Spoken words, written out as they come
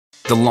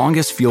The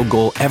longest field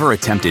goal ever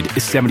attempted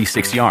is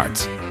 76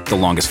 yards. The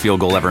longest field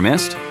goal ever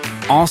missed?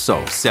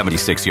 Also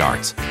 76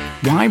 yards.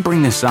 Why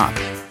bring this up?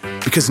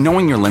 Because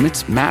knowing your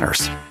limits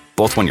matters,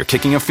 both when you're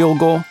kicking a field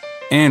goal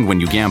and when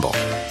you gamble.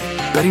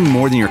 Betting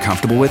more than you're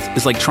comfortable with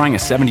is like trying a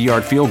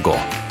 70-yard field goal.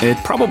 It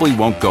probably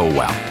won't go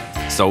well.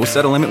 So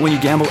set a limit when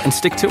you gamble and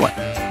stick to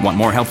it. Want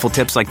more helpful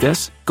tips like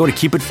this? Go to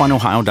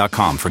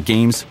keepitfunohio.com for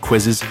games,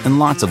 quizzes, and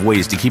lots of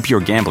ways to keep your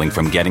gambling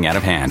from getting out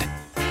of hand.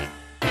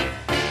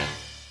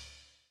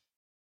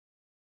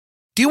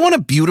 Do you want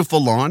a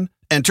beautiful lawn?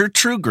 Enter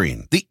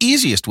TruGreen, the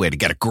easiest way to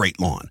get a great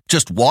lawn.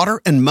 Just water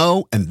and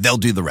mow, and they'll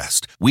do the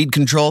rest. Weed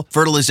control,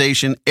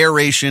 fertilization,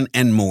 aeration,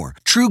 and more.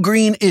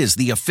 TruGreen is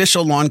the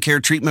official lawn care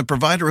treatment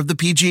provider of the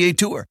PGA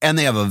Tour, and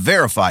they have a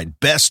verified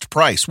best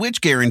price, which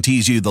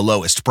guarantees you the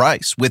lowest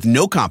price with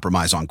no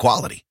compromise on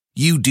quality.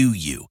 You do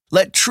you.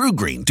 Let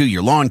TruGreen do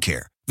your lawn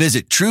care.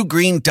 Visit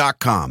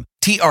TruGreen.com,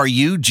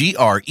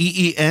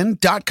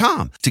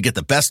 TruGreen.com, to get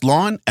the best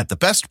lawn at the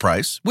best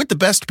price with the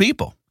best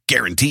people.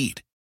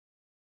 Guaranteed.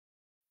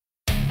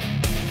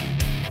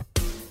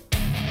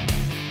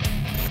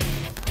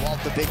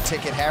 Walt, the big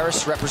ticket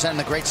Harris, representing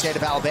the great state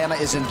of Alabama,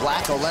 is in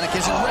black. Olynyk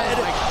is in red.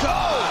 Oh my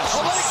gosh!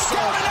 Olynyk's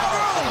down and out.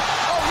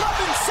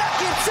 11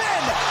 seconds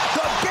in.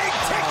 The big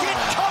ticket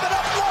coming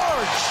up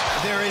large.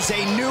 There is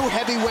a new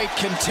heavyweight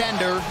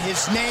contender.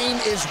 His name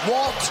is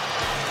Walt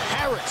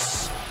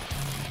Harris.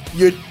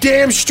 You're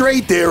damn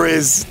straight there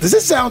is. Does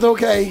this sound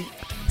okay?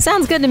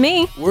 Sounds good to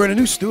me. We're in a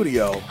new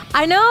studio.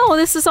 I know.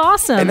 This is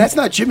awesome. And that's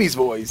not Jimmy's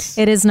voice.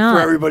 It is not.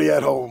 For everybody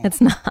at home. It's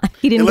not.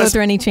 He didn't go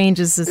through any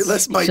changes.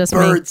 Unless my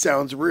bird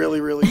sounds really,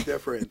 really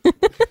different.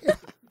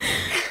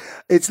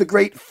 It's the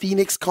great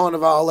Phoenix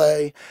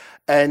Carnivale.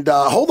 And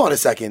hold on a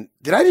second.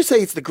 Did I just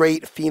say it's the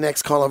great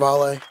Phoenix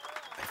Carnivale?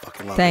 I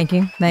fucking love it. Thank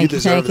you. You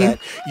deserve that.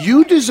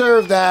 You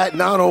deserve that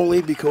not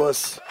only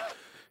because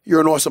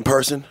you're an awesome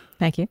person.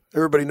 Thank you.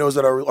 Everybody knows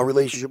that our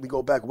relationship, we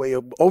go back way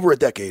over a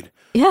decade.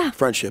 Yeah.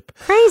 Friendship.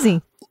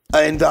 Crazy.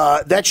 And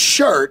that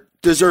shirt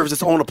deserves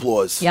its own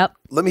applause. Yep.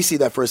 Let me see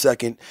that for a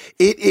second.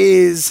 It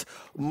is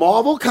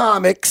Marvel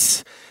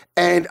Comics.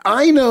 And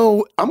I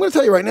know, I'm going to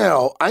tell you right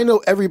now, I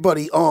know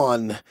everybody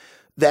on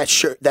that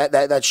shirt,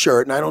 that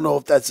shirt. And I don't know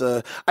if that's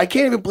I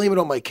can't even blame it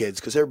on my kids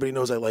because everybody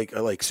knows I like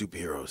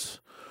superheroes.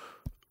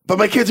 But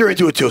my kids are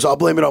into it too, so I'll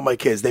blame it on my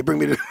kids. They bring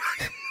me to...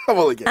 I'm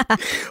only kidding.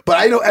 But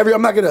I know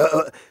I'm not going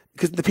to...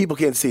 because the people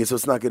can't see it, so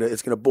it's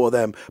gonna bore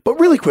them. But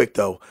really quick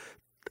though,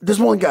 there's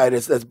one guy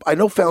that's I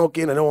know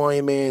Falcon, I know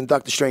Iron Man,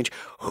 Doctor Strange.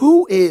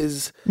 Who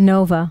is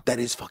Nova? That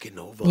is fucking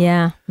Nova.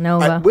 Yeah,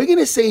 Nova. We're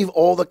gonna save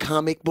all the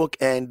comic book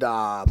and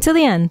to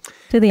the end.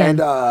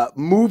 And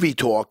movie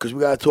talk because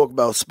we gotta talk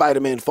about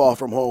Spider-Man: Far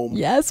From Home.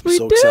 Yes, we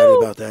so do. Excited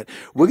about that.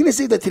 We're gonna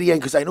save that to the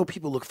end because I know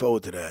people look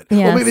forward to that.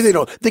 Yes. Or maybe they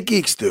don't. The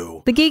geeks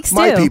do.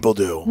 My people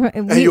do.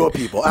 And your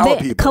people. Our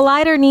people.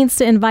 Collider needs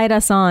to invite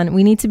us on.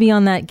 We need to be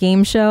on that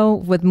game show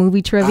with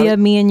movie trivia.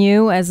 Me and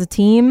you as a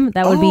team.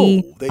 That would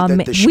be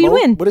amazing. We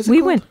win. What is it we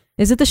called? win.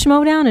 Is it the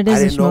Schmodown? It is I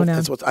the didn't know if Schmodown.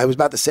 that's what I was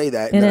about to say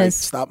that. And then I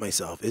stopped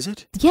myself. Is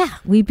it? Yeah,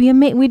 we'd be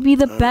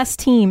the best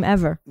team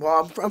ever.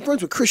 Well, I'm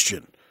friends with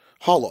Christian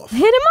Holoff.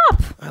 Hit him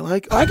up.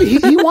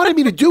 He wanted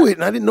me to do it,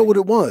 and I didn't know what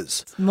it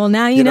was. Well,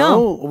 now you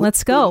know.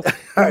 Let's go.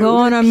 We'll go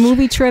on our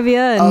movie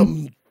trivia,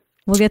 and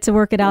we'll get to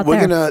work it out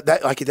there.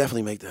 I could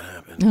definitely make that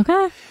happen.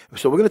 Okay.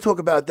 So we're gonna talk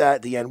about that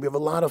at the end. We have a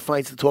lot of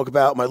fights to talk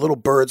about. My little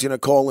bird's gonna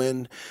call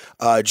in.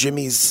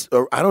 Jimmy's,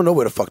 I don't know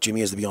where the fuck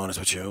Jimmy is, to be honest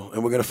with you,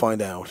 and we're gonna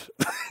find out.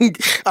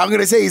 I'm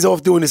gonna say he's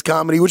off doing his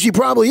comedy, which he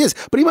probably is,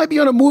 but he might be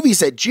on a movie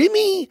set.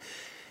 Jimmy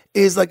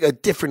is like a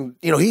different,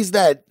 he's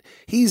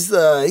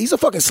a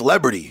fucking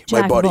celebrity,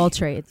 Jack my buddy. of all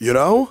trades. You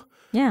know?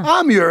 Yeah.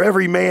 I'm your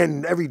every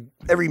man,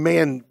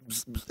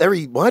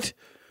 what?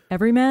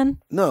 Every man?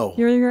 No.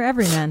 You're your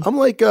every man. I'm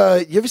like, you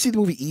ever see the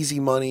movie Easy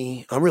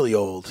Money? I'm really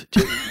old.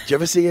 Did you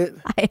ever see it?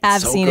 I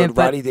have seen it.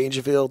 But Rodney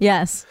Dangerfield?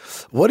 Yes.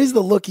 What is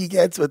the look he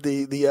gets with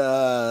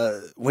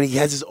the when he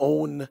has his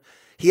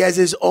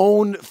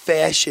own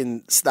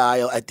fashion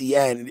style at the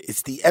end?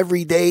 It's the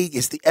everyday,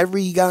 it's the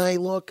every guy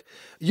look.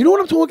 You know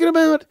what I'm talking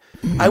about?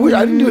 I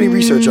didn't do any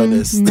research on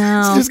this. No.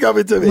 It's just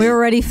coming to me. We're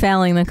already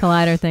failing the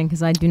Collider thing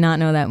because I do not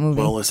know that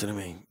movie. Well, listen to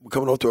me. We're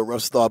coming off to a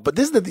rough start. But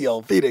this is the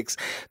deal, Phoenix.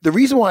 The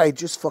reason why I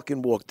just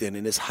fucking walked in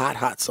this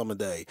hot summer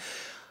day,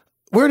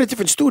 we're in a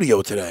different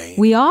studio today.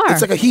 We are.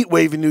 It's like a heat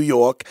wave in New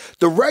York.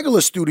 The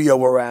regular studio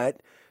we're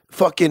at,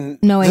 fucking,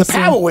 no the AC.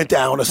 power went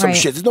down or some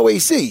shit. There's no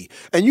AC.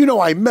 And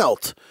I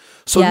melt.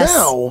 So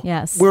now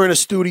we're in a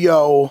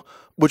studio,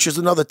 which is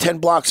another 10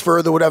 blocks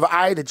further, whatever.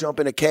 I had to jump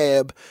in a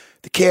cab.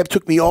 The cab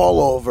took me all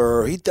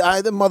over.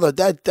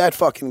 That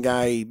fucking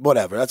guy,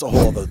 whatever. That's a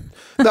whole other.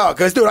 No,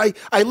 because, dude,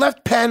 I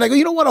left Penn. I go,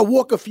 you know what? I'll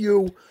walk a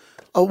few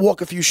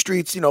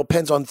streets,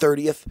 Penn's on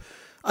 30th.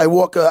 You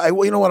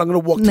know what? I'm going to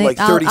walk to like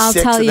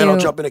 36 and then I'll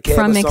jump in a cab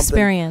from or something.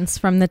 experience,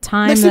 from the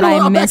time Next that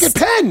I'm missed.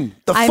 back at Penn.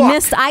 I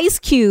missed Ice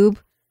Cube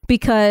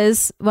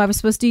because I was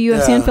supposed to do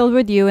UFC Unfilled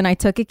with you, and I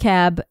took a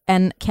cab,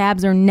 and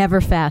cabs are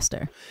never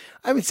faster.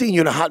 I haven't seen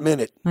you in a hot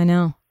minute. I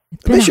know.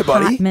 It's been a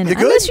hot minute.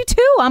 I miss you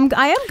too. I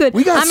am good.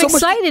 I'm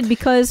excited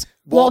because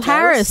Walt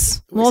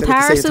Harris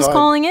is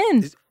calling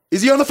in.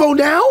 Is he on the phone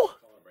now?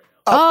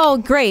 Oh,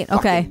 great.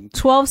 Okay.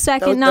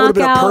 12-second knockout. That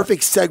would have been a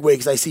perfect segue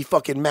because I see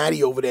fucking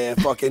Matty over there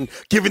fucking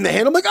giving the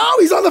hand. I'm like, oh,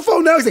 he's on the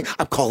phone now. He's like,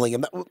 I'm calling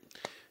him.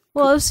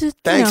 Well, it's just,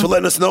 thanks for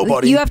letting us know,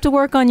 buddy. You have to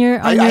work on your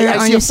I see your a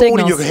phone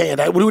signals. in your hand.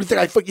 What do you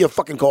think you're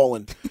fucking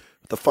calling?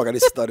 What the fuck? I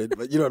just stuttered,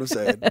 but you know what I'm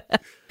saying.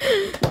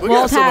 We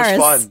got so much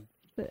fun.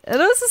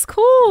 This is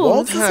cool.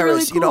 Walt really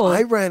Harris, cool.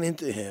 I ran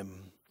into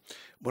him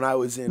when I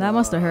was in. That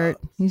must have hurt.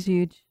 He's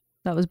huge.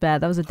 That was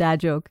bad. That was a dad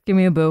joke. Give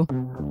me a boo.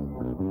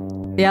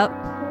 Yep.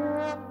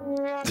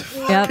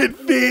 Fucking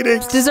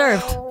Phoenix. It's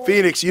deserved.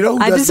 Phoenix, you know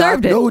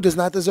who does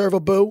not deserve a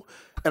boo?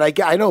 And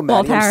I know,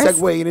 Matt, I'm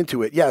segueing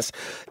into it. Yes,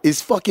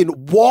 is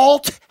fucking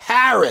Walt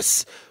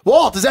Harris.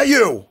 Walt, is that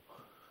you?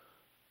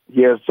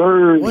 Yes,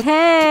 sir.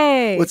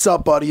 Hey. What's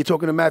up, buddy? You're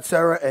talking to Matt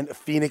Serra and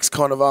Phoenix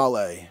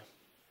Carnivale.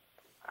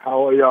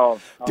 How are y'all?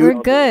 Dude,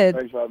 we're good.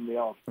 Thanks for having me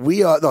on.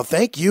 We are. No,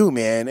 thank you,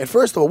 man. And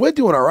first of all, we're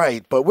doing all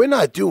right, but we're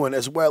not doing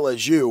as well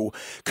as you.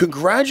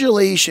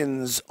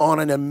 Congratulations on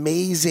an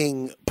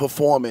amazing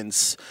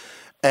performance.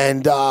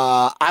 And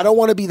I don't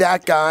want to be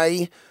that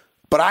guy,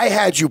 but I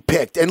had you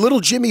picked. And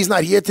little Jimmy's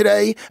not here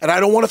today, and I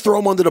don't want to throw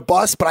him under the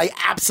bus, but I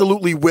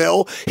absolutely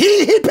will.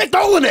 He picked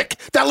Olenek,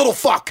 that little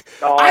fuck.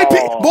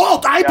 Oh,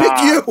 Walt, I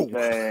picked you.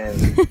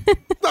 Man.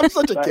 I'm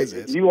such a kiss.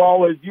 You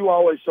always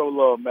show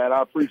love, man.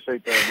 I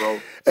appreciate that, bro.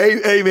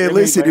 Hey, man,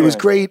 listen, it was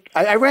great.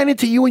 I ran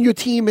into you and your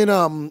team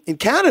in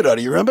Canada.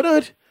 Do you remember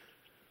that?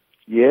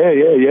 Yeah.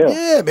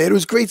 Yeah, man, it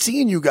was great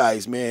seeing you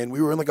guys, man.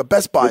 We were in like a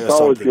Best Buy or something.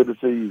 It's always good to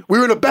see you. We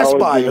were in a Best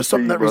Buy or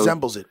something that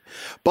resembles it.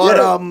 But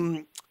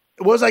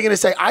what was I going to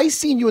say? I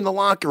seen you in the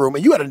locker room,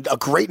 and you had a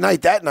great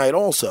night that night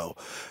also.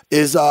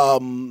 You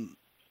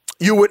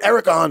were with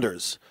Eric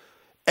Anders,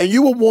 and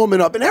you were warming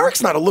up. And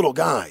Eric's not a little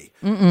guy,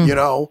 you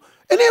know.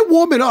 And they're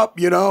warming up,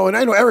 you know. And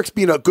I know Eric's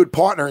being a good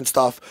partner and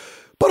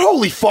stuff. But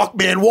holy fuck,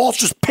 man, Walt's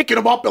just picking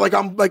him up like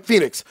I'm like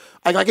Phoenix.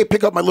 I can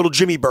pick up my little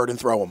Jimmy Bird and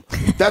throw him.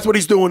 That's what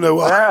he's doing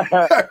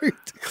to.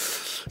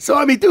 So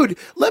I mean, dude,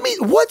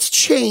 what's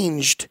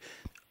changed?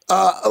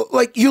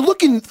 Like you're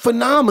looking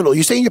phenomenal.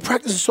 You're saying you're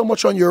practicing so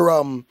much on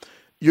your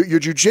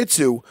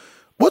jiu-jitsu.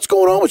 What's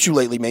going on with you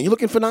lately, man? You're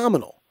looking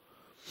phenomenal.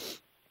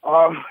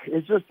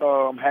 It's just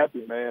I'm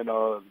happy, man.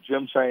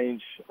 Gym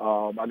change.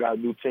 I got a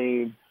new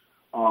team.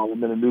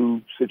 I'm in a new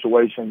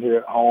situation here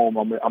at home.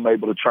 I'm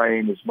able to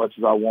train as much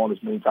as I want,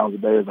 as many times a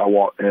day as I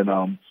want. And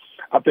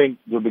I think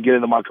the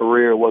beginning of my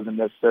career wasn't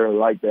necessarily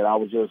like that. I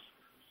was just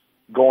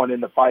going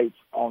into fights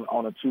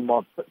on a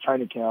 2-month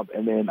training camp,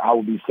 and then I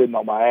would be sitting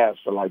on my ass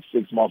for like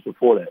 6 months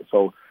before that.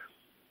 So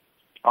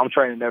I'm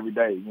training every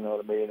day, you know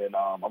what I mean? And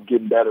I'm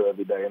getting better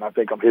every day. And I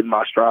think I'm hitting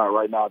my stride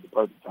right now at the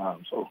perfect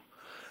time. So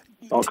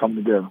it's all coming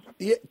together.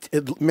 Yeah,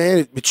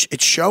 man,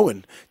 it's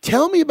showing.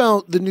 Tell me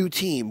about the new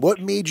team. What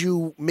made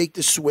you make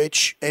the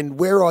switch, and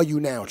where are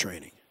you now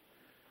training?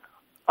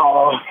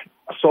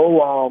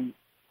 So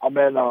I'm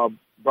in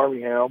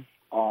Birmingham,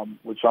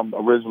 which I'm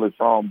originally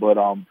from, but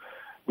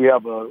we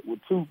have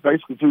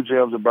basically two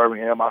gyms in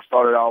Birmingham. I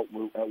started out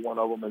at one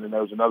of them, and then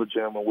there was another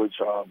gym in which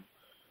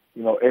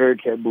Eric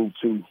had moved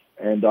to,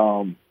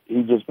 and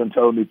he's just been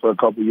telling me for a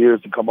couple of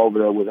years to come over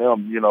there with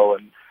him, you know,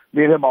 and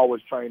me and him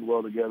always trained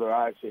well together.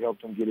 I actually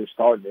helped him get his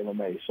start in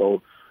MMA.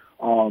 So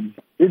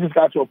it just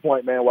got to a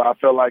point, man, where I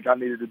felt like I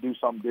needed to do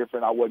something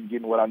different. I wasn't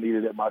getting what I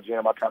needed at my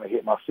gym. I kind of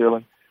hit my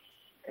ceiling.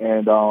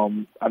 And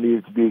I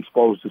needed to be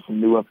exposed to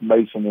some new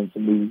information and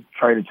some new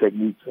training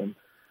techniques. And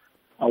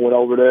I went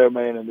over there,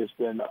 man, and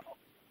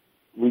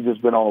we've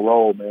just been on a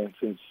roll, man,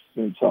 since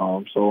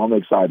so I'm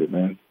excited,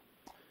 man.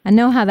 I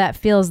know how that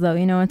feels, though.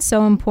 You know, it's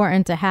so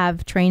important to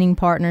have training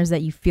partners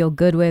that you feel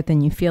good with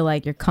and you feel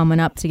like you're coming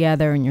up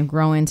together and you're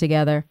growing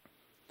together.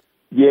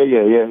 Yeah.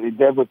 It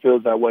definitely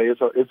feels that way.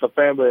 It's a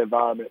family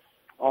environment.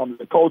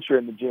 The culture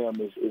in the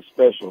gym is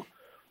special.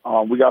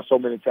 We got so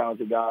many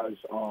talented guys.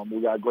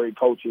 We got great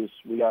coaches.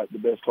 We got the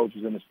best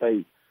coaches in the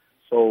state.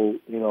 So,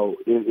 you know,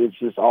 it's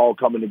just all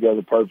coming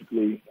together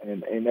perfectly,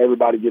 and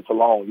everybody gets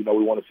along. You know,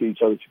 we want to see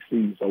each other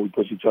succeed, so we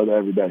push each other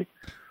every day.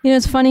 You know,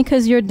 it's funny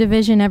because your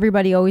division,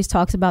 everybody always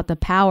talks about the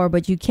power,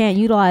 but you can't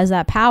utilize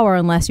that power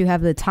unless you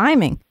have the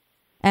timing.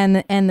 And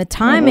the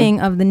timing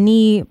of the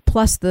knee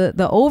plus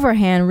the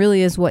overhand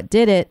really is what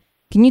did it.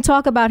 Can you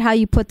talk about how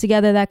you put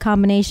together that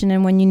combination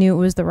and when you knew it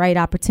was the right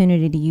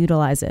opportunity to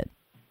utilize it?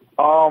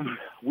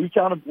 We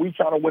kind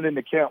of went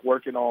into camp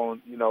working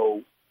on, you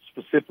know,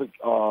 specific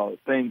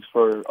things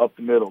for up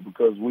the middle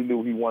because we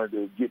knew he wanted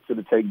to get to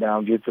the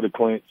takedown, get to the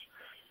clinch.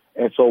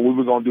 And so we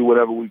were going to do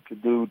whatever we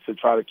could do to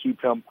try to keep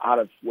him out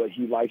of what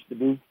he likes to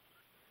do.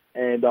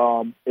 And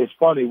it's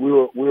funny, we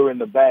were in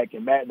the back,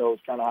 and Matt knows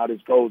kind of how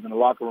this goes. In the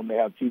locker room, they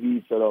have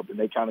TVs set up, and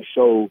they kind of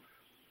show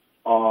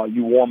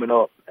you warming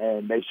up.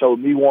 And they showed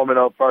me warming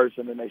up first,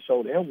 and then they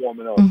showed him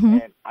warming up. Mm-hmm.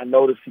 And I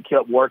noticed he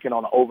kept working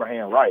on the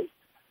overhand right.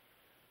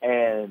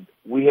 And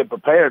we had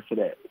prepared for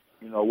that,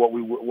 you know, what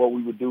we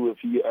would do if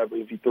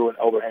he threw an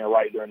overhand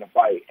right during the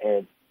fight.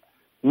 And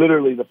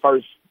literally the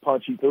first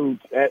punch he threw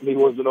at me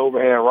was an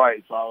overhand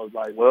right. So I was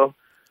like, well,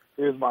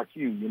 here's my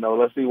cue. You know,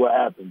 let's see what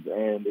happens.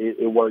 And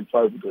it worked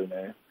perfectly,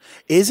 man.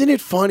 Isn't it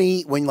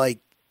funny when like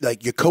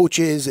your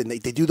coaches and they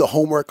do the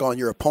homework on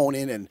your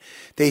opponent and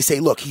they say,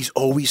 look, he's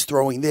always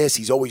throwing this,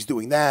 he's always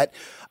doing that.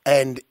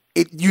 And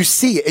you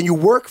see it and you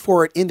work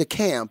for it in the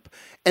camp.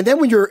 And then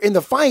when you're in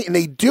the fight and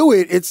they do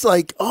it, it's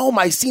like, oh,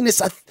 my seen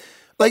this.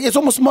 Like it's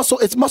almost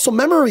muscle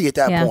memory at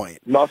that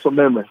point. Muscle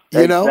memory.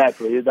 You know?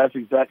 Exactly. That's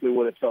exactly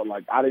what it felt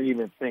like. I didn't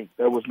even think.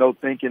 There was no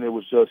thinking. It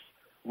was just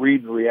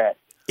read and react.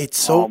 It's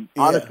so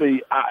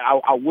honestly,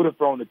 I would have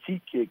thrown the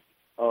cheek kick.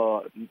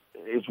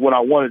 It's what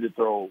I wanted to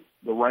throw,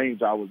 the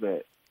range I was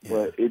at.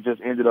 But it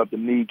just ended up the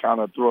knee kind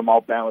of threw him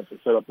off balance and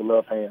set up the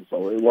left hand.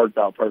 So it worked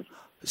out perfect.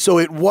 So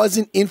it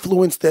wasn't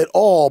influenced at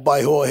all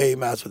by Jorge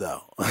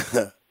Masvidal.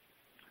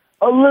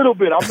 A little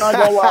bit. I'm not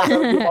gonna lie. I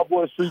gotta give my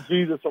boy Street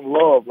Jesus some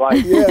love.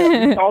 Like,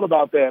 he thought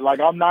about that. Like,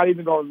 I'm not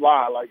even gonna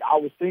lie. Like, I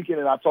was thinking,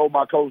 and I told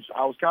my coach,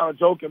 I was kind of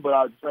joking, but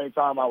at the same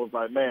time, I was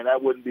like, man,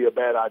 that wouldn't be a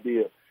bad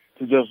idea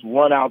to just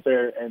run out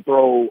there and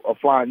throw a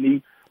flying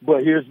knee.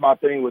 But here's my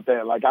thing with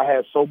that. Like, I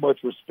had so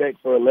much respect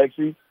for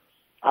Alexi.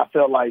 I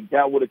felt like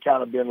that would have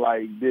kind of been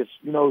like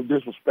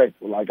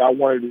disrespectful. Like, I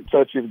wanted to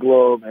touch his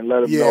glove and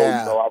let him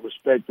know, I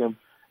respect him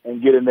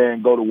and get in there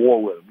and go to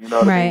war with him. You know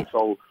what I mean?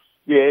 So,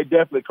 yeah, it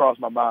definitely crossed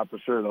my mind for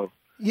sure, though.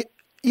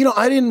 You know,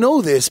 I didn't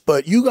know this,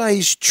 but you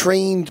guys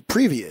trained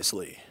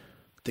previously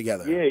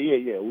together.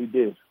 Yeah, we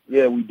did.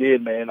 Yeah, we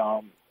did, man,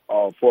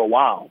 for a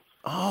while.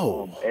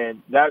 Oh.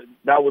 And that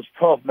was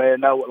tough,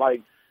 man. That was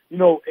like, you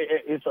know,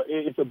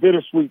 it's a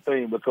bittersweet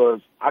thing because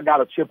I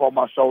got a chip on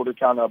my shoulder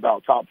kind of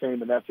about Top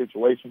Team in that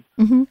situation.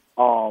 Mm-hmm.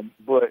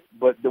 But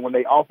then when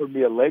they offered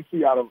me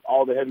Alexi out of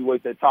all the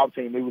heavyweights at Top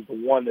Team, it was the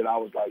one that I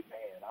was like,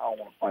 man, I don't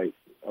want to fight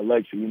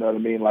Alexi. You know what I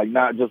mean? Like,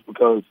 not just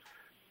because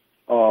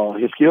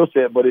his skill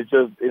set, but it's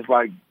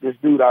like this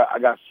dude, I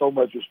got so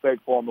much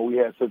respect for him and we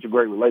had such a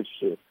great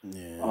relationship.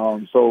 Yeah.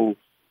 So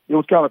it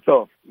was kind of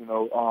tough, you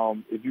know.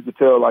 If you could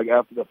tell, like,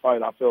 after the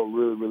fight, I felt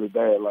really, really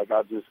bad. Like,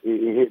 it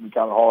hit me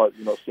kind of hard,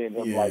 you know, seeing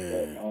him like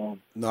that.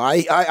 No,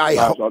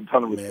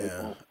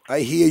 I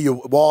hear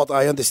you, Walt.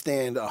 I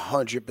understand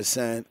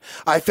 100%.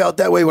 I felt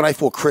that way when I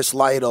fought Chris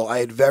Lytle. I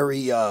had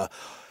very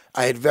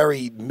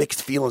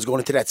mixed feelings going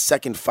into that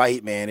second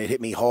fight, man. It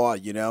hit me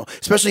hard, you know,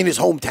 especially in his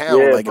hometown.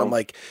 Yeah, I'm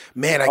like,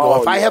 man,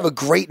 if I have a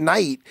great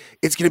night,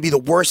 it's going to be the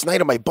worst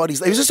night of my buddy's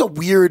life. It was just a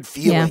weird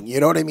feeling, you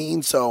know what I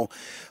mean? So,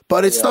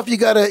 but it's stuff you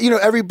got to, you know,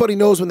 everybody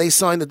knows when they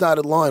sign the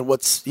dotted line,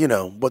 what's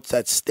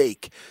at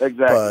stake.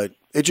 Exactly. But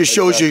it just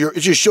shows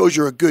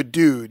you're a good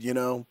dude, you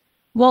know?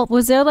 Well,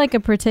 was there like a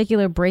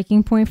particular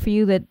breaking point for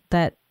you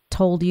that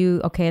told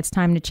you, okay, it's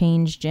time to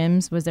change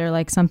gyms? Was there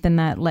like something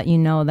that let you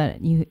know that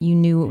you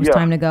knew it was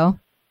time to go?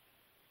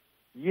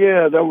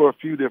 Yeah, there were a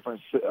few different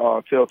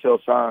telltale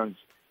signs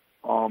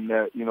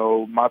that, you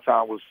know, my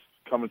time was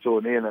coming to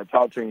an end at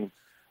Top Team.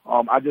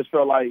 I just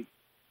felt like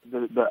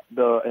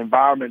the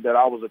environment that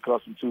I was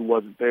accustomed to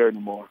wasn't there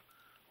anymore.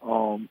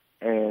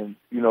 And,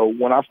 you know,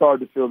 when I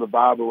started to feel the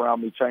vibe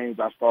around me change,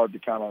 I started to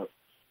kind of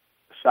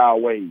shy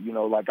away. You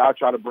know, like I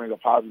try to bring a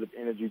positive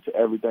energy to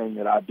everything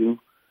that I do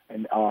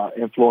and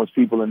influence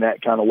people in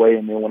that kind of way.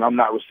 And then when I'm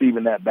not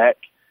receiving that back,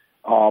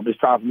 it's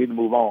time for me to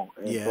move on.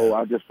 And so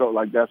I just felt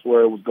like that's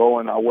where it was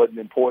going. I wasn't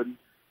important.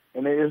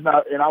 And it's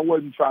not, and I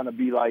wasn't trying to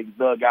be like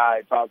the guy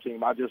at Top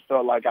Team. I just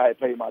felt like I had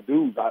paid my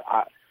dues.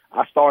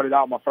 I started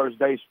out my first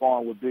day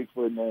sparring with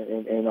Bigfoot and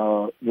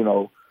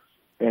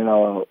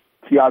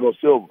Thiago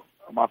Silva.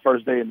 My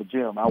first day in the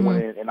gym, I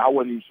went in, and I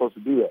wasn't even supposed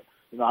to do that.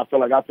 You know, I feel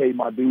like I paid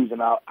my dues,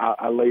 and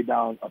I laid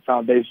down a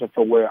foundation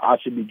for where I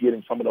should be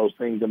getting some of those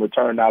things in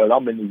return now that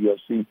I'm in the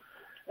UFC.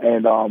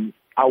 And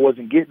I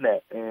wasn't getting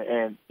that,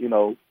 and you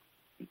know,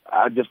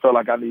 I just felt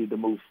like I needed to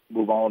move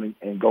on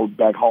and go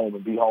back home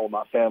and be home with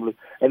my family.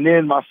 And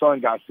then my son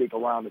got sick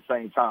around the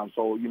same time.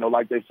 So, you know,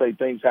 like they say,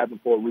 things happen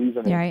for a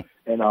reason. And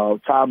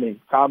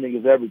timing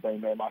is everything,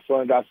 man. My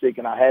son got sick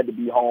and I had to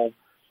be home.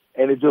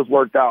 And it just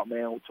worked out,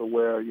 man, to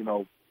where,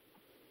 it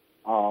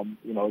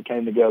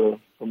came together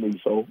for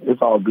me. So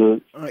it's all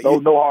good.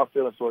 No hard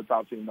feelings toward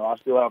Top Team. No, I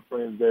still have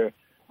friends there.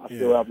 I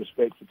still have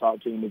respect for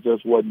Top Team. It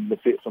just wasn't the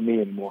fit for me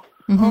anymore.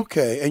 Mm-hmm.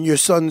 Okay. And your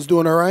son's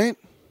doing all right?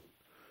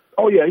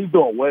 Oh yeah, he's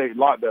doing a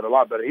lot better.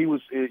 He was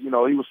sick.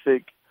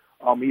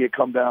 He had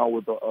come down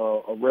with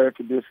a rare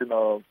condition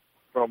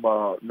from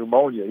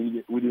pneumonia. He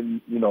had was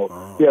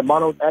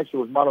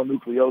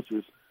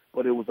mononucleosis,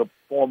 but it was a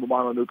form of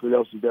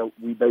mononucleosis that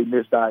they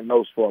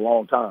misdiagnosed for a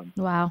long time.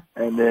 Wow.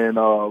 And then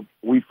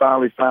we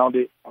finally found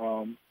it,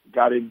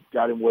 got him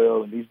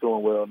well, and he's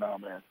doing well now,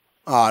 man.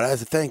 Oh,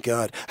 thank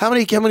God. How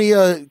many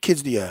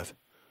kids do you have?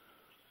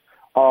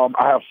 I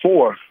have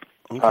 4.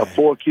 Okay. I have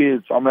 4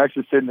 kids. I'm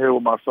actually sitting here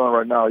with my son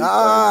right now. He's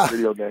playing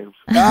video games.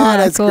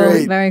 That's cool.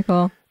 great. Very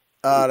cool.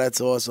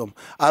 That's awesome.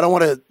 I don't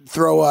want to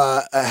throw.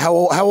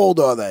 How old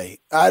are they?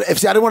 I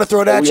didn't want to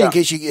throw it at you in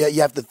case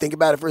you have to think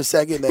about it for a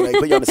second. Then I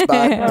put you on the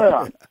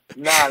spot.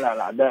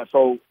 No.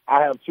 So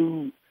I have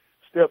 2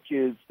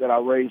 stepkids that I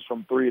raised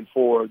from 3 and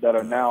 4 that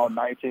are now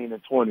 19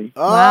 and 20.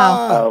 Wow.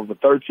 I have a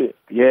 13.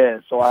 Yeah,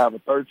 so I have a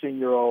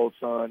 13-year-old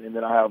son, and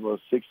then I have a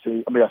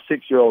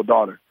 6-year-old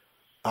daughter.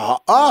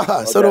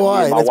 So do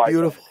I. That's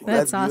beautiful.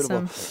 That's beautiful.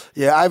 awesome.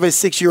 Yeah, I have a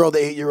 6-year-old,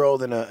 an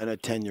 8-year-old, and a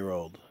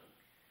 10-year-old.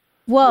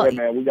 Well, Yeah,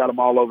 man, we got them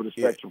all over the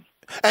spectrum.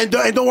 And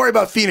don't worry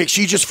about Phoenix.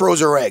 She just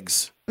froze her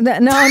eggs.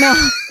 no.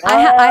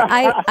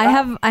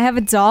 I have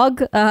a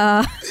dog.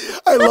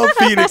 I love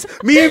Phoenix.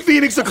 Me and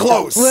Phoenix are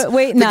close.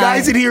 Wait, the no.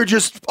 guys in here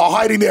just are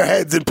hiding their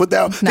heads and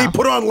they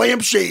put on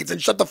lampshades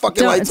and shut the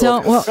fucking lights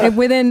off. Well,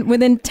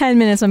 within 10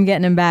 minutes, I'm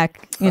getting him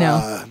back. You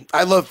know,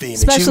 I love Phoenix.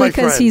 especially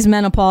because he's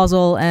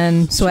menopausal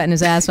and sweating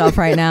his ass off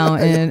right now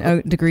in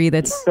a degree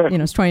that's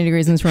it's 20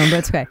 degrees in this room, but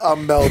it's okay.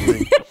 I'm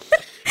melting.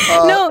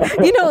 No,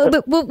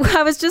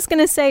 I was just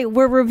gonna say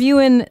we're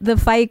reviewing the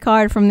fight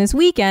card from this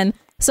weekend,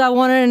 so I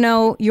wanted to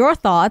know your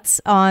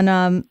thoughts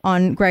on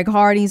Greg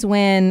Hardy's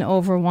win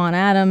over Juan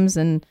Adams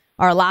and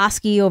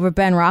Arlovsky over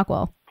Ben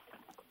Rockwell.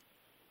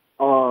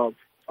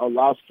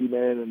 Arlovsky,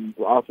 man, and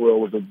Rockwell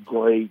was a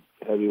great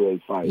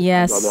heavyweight fight.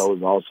 Yes, I thought that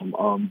was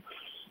awesome.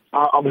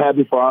 I'm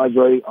happy for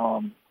Andre.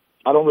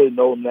 I don't really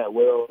know him that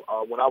well.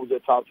 When I was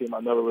at Top Team, I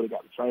never really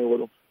got to train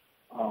with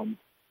him.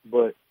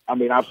 But I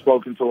mean, I've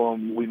spoken to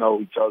him. We know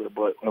each other,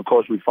 but of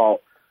course we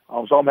fought.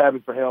 So I'm happy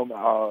for him.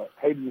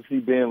 Hated to see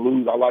Ben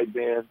lose. I like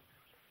Ben.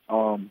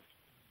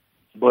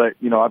 But,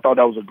 I thought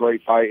that was a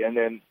great fight. And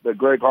then the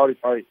Greg Hardy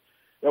fight,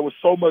 there was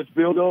so much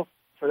build-up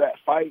for that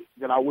fight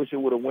that I wish it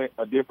would have went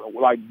a different,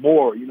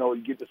 more,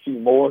 you get to see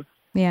more.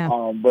 Yeah.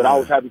 But I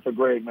was happy for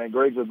Greg, man.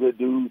 Greg's a good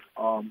dude.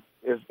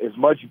 As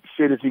much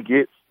shit as he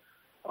gets,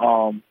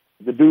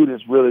 the dude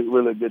is really,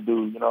 really a good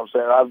dude. You know what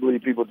I'm saying? I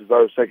believe people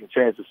deserve second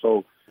chances.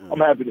 So I'm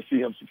happy to see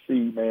him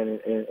succeed, man,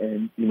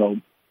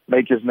 and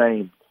make his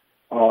name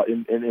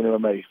in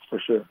MMA for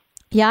sure.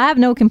 Yeah, I have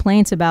no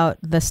complaints about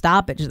the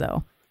stoppage,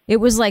 though. It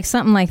was like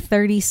something like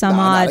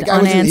 30-some-odd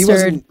unanswered. He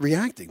wasn't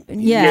reacting.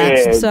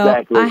 Yeah, so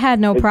exactly. I had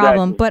no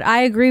problem. Exactly. But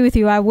I agree with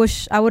you. I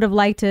would have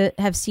liked to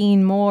have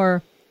seen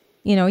more.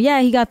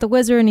 He got the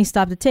wizard and he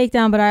stopped the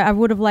takedown, but I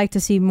would have liked to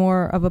see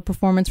more of a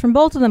performance from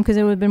both of them because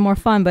it would have been more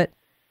fun. But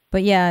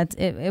yeah,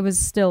 it was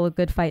still a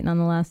good fight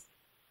nonetheless.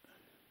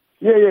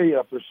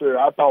 Yeah, for sure.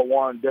 I thought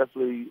Juan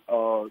definitely,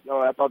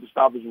 I thought the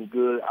stoppage was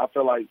good. I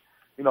feel like,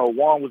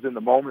 Juan was in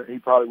the moment. He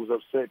probably was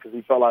upset because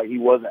he felt like he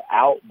wasn't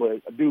out.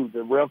 But, dude,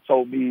 the ref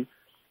told me,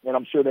 and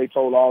I'm sure they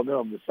told all of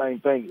them the same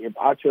thing. If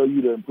I tell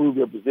you to improve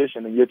your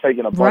position and you're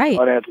taking a bunch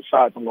of unanswered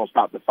shots, I'm going to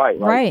stop the fight.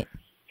 Right.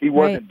 He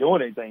wasn't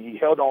doing anything. He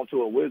held on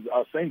to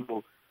a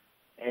single,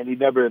 and he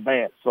never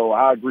advanced. So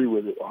I agree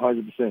with it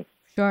 100%.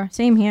 Sure.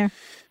 Same here.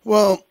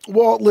 Well,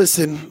 Walt,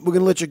 listen, we're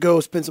gonna let you go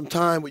spend some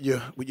time with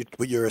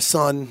your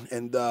son,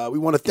 and we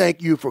want to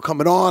thank you for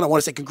coming on. I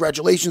want to say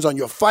congratulations on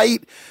your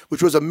fight,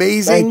 which was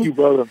amazing. Thank you,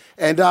 brother.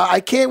 And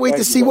I can't wait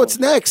to see what's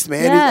next,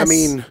 man. Yes. I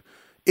mean,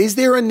 is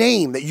there a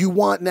name that you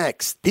want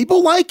next?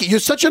 People like it. You're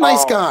such a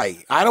nice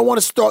guy. I don't want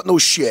to start no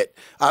shit.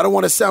 I don't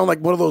want to sound like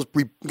one of those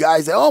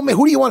guys that, oh man,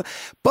 who do you want?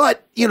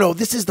 But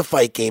this is the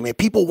fight game, and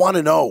people want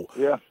to know.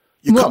 Yeah.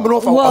 You're coming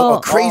off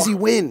a crazy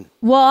win.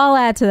 Well, I'll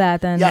add to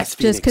that then. Yes,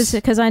 just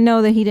because I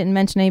know that he didn't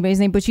mention anybody's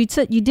name, but you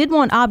did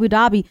want Abu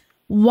Dhabi.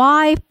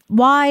 Why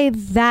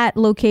that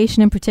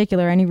location in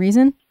particular? Any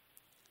reason?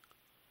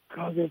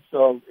 Because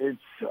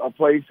it's a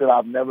place that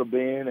I've never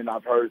been, and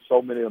I've heard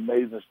so many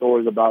amazing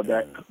stories about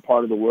that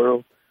part of the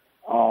world.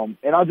 And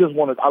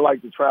I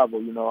like to travel.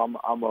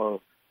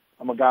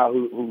 I'm a guy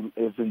who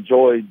has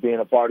enjoyed being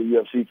a part of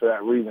UFC for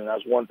that reason.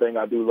 That's one thing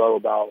I do love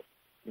about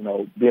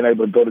being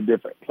able to go to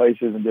different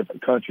places and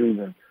different countries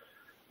and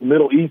the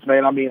Middle East,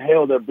 man. I mean,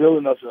 hell, they're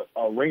building us an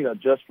arena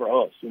just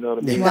for us. You know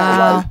what I mean?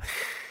 Wow.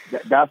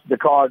 That's the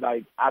card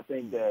I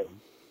think that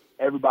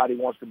everybody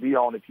wants to be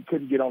on. If you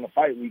couldn't get on the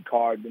fight week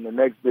card, then the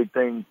next big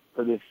thing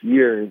for this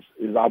year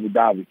is Abu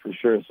Dhabi for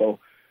sure. So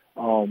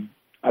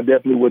I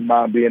definitely wouldn't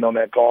mind being on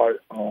that card.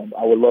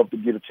 I would love to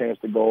get a chance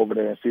to go over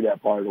there and see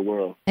that part of the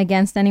world.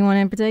 Against anyone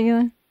in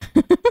particular?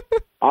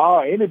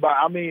 Anybody.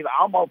 I mean,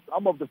 I'm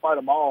up to fight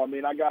them all. I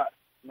mean, I got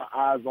my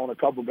eyes on a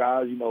couple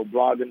guys,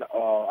 blogging.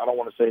 I don't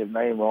want to say his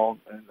name wrong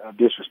and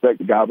disrespect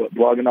the guy, but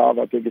Bloginov,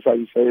 I think is how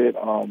you say it.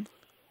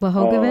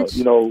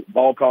 Blahovic?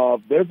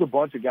 Volkov. There's a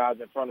bunch of guys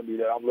in front of me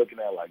that I'm looking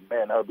at like,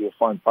 man, that would be a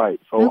fun fight.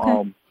 So,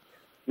 okay.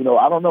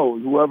 I don't know.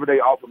 Whoever they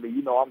offer me,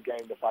 I'm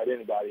game to fight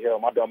anybody. Hell,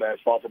 my dumb ass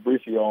fought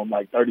Fabricio on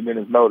like 30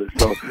 minutes notice.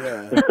 So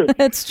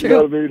That's true. You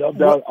know what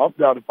I mean? I'm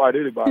down to fight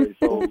anybody.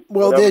 So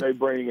whatever they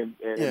bring and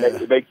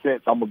it makes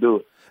sense, I'm gonna do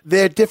it.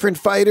 They're different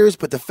fighters,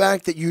 but the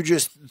fact that you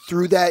just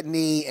threw that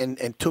knee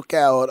and took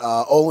out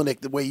Olenek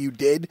the way you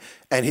did,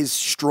 and his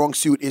strong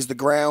suit is the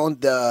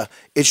ground,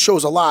 it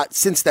shows a lot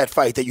since that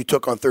fight that you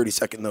took on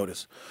 30-second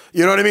notice.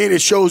 You know what I mean?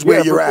 It shows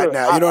where you're at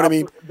now. You know what I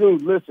mean?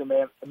 Dude, listen,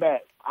 man.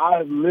 Matt,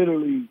 I've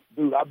been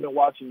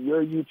watching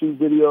your YouTube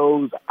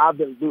videos. I've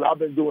been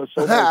doing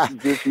so much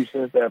jiu-jitsu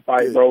since that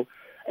fight, bro.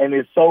 And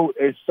it's so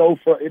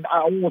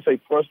I won't say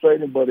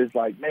frustrating, but it's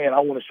like, man, I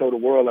want to show the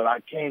world that I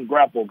can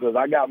grapple because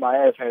I got my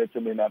ass handed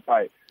to me in that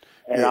fight.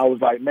 And I was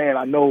like, man,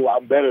 I know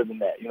I'm better than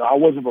that. I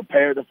wasn't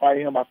prepared to fight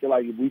him. I feel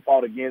like if we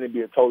fought again, it'd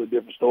be a totally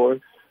different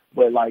story.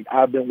 But, like,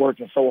 I've been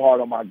working so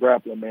hard on my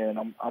grappling,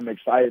 man. I'm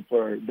excited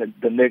for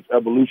the next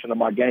evolution of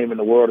my game in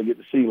the world to get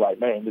to see, like,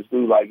 man, this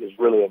dude, like, is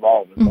really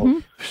evolving.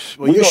 So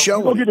Well, you're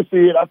showing you're going to get to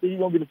see it. I think you're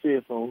going to get to see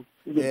it soon.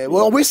 Yeah,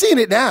 well, we're seeing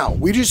it now.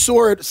 We just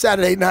saw it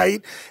Saturday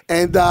night,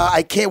 and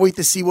I can't wait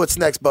to see what's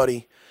next,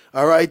 buddy.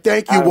 All right?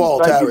 Thank you,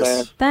 Walt thank Harris. you,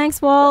 man.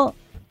 Thanks, Walt.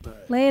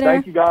 Later.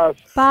 Thank you, guys.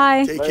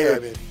 Bye. Take care,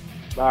 man.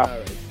 Bye. All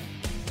right.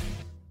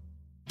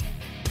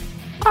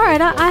 All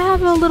right, I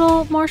have a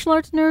little martial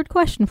arts nerd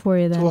question for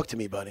you then. Talk to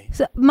me, buddy.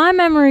 So my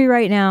memory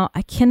right now,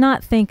 I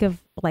cannot think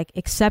of like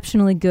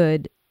exceptionally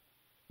good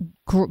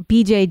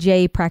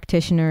BJJ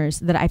practitioners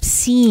that I've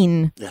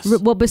seen. Yes.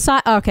 Well,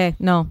 besides, okay,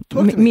 no,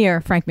 Talk to me.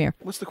 Frank Mir.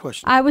 What's the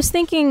question? I was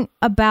thinking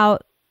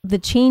about the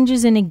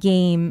changes in a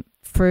game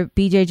for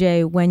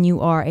BJJ when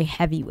you are a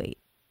heavyweight.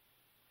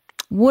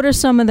 What are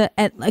some of the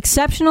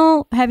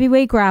exceptional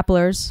heavyweight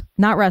grapplers,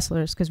 not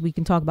wrestlers, because we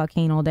can talk about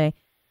Kane all day,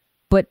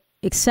 but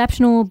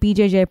exceptional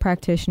BJJ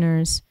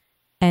practitioners,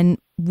 and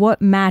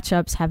what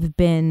matchups have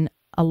been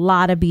a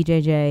lot of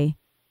BJJ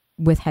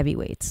with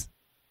heavyweights?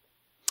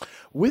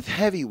 With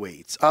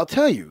heavyweights, I'll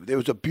tell you, there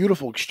was a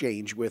beautiful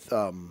exchange with,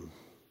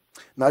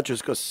 not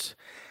just because,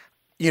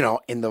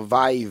 in the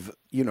Vive,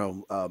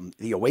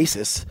 the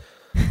Oasis,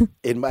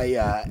 in my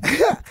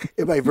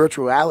in my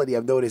virtual reality,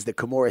 I've noticed the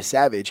Kimura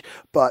Savage,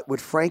 but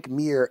with Frank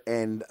Mir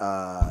and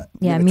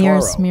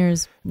Minotauro,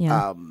 Mir's,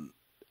 yeah.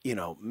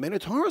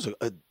 Minotauro's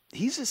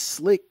he's a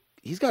slick.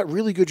 He's got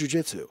really good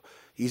jiu-jitsu.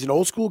 He's an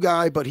old school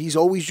guy, but he's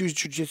always used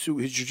his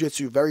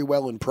jiu-jitsu very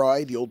well in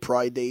Pride, the old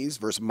Pride days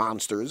versus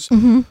monsters,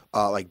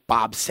 like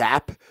Bob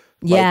Sapp.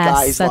 Yes, like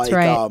guys that's like,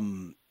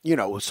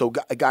 right. So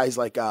guys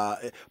like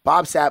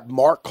Bob Sapp,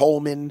 Mark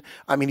Coleman.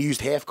 I mean, he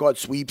used half-guard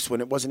sweeps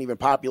when it wasn't even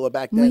popular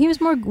back then. He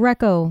was more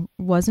Greco,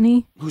 wasn't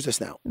he? Who's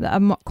this now?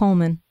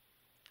 Coleman.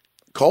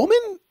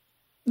 Coleman?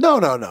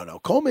 No.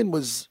 Coleman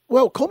was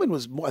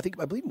more, I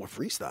believe more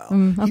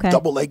freestyle. Okay. He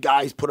double leg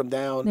guys, put him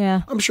down.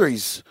 Yeah. I'm sure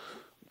he's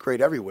great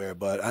everywhere,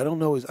 but I don't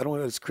know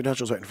his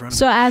credentials right in front of me.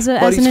 So as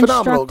but an he's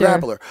phenomenal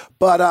instructor,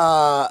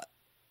 grappler.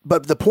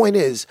 But the point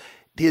is,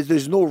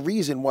 there's no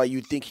reason why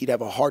you'd think he'd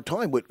have a hard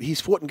time with. He's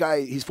fought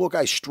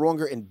guys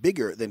stronger and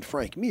bigger than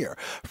Frank Mir.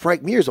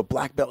 Frank Mir is a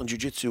black belt in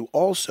jiu-jitsu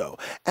also,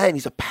 and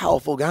he's a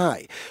powerful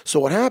guy. So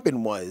what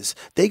happened was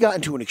they got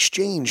into an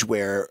exchange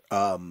where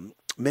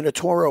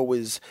Minotauro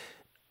was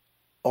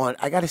on.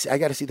 I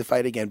gotta see the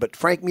fight again. But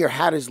Frank Mir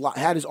had his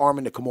arm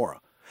in the Kimura,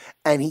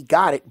 and he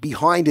got it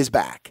behind his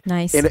back.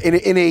 Nice. In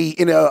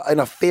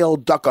a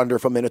failed duck under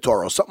from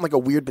Minotauro. Something like a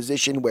weird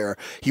position where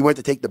he went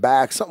to take the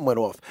back. Something went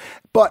off.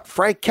 But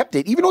Frank kept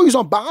it. Even though he was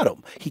on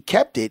bottom, he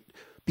kept it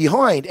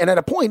behind. And at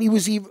a point,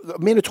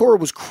 Minotauro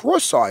was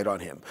cross-side on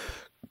him.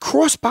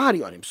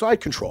 Cross-body on him.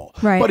 Side control.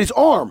 Right. But his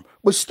arm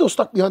was still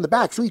stuck behind the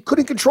back, so he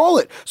couldn't control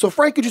it. So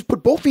Frank could just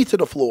put both feet to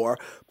the floor,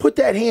 put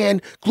that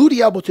hand, glue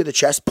the elbow to the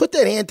chest, put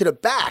that hand to the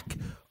back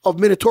of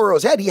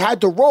Minotauro's head. He had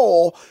to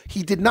roll.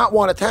 He did not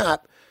want to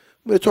tap.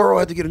 Minotauro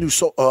had to get a new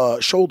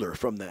shoulder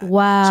from that.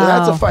 Wow. So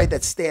that's a fight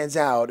that stands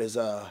out as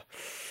a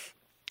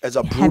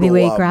brutal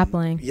heavyweight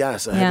grappling.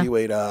 Yes,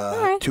 heavyweight.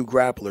 Two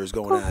grapplers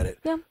going at it.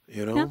 Yeah.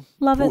 Yeah,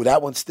 love it.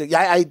 That one's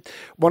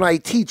when I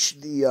teach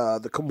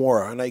the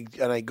Kimura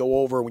and I go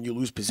over when you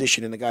lose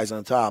position and the guy's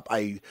on top,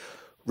 I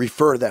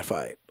refer to that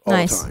fight all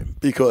the time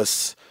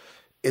because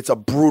it's a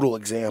brutal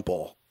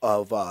example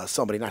of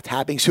somebody not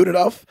tapping soon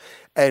enough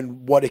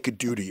and what it could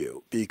do to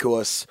you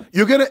because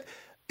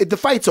the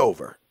fight's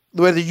over.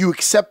 Whether you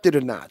accept it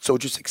or not. So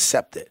just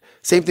accept it.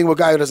 Same thing with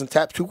a guy who doesn't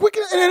tap too quick.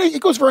 And it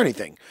goes for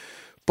anything.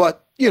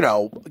 But,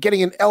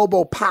 getting an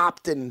elbow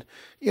popped and,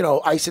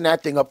 icing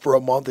that thing up for a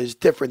month is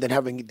different than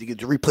having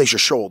to replace your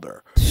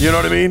shoulder. You know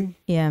what I mean?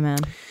 Yeah, man.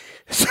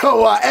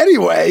 So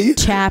anyway.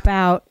 Tap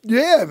out.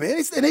 Yeah,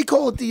 man. And they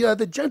call it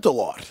the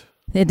gentle art.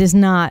 It is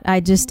not.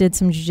 I just did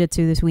some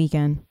jiu-jitsu this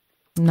weekend.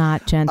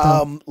 Not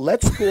gentle.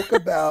 Let's talk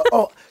about...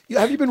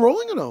 have you been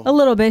rolling or no? A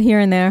little bit here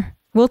and there.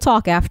 We'll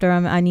talk after.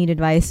 I need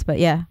advice, but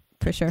yeah.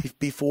 For sure.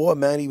 Before,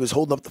 man, he was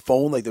holding up the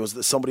phone like there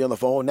was somebody on the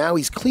phone. Now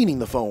he's cleaning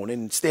the phone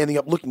and standing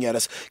up looking at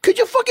us. Could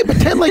you fucking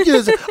pretend like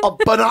there's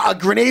a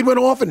grenade went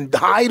off and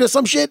hide or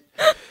some shit?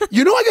 I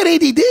got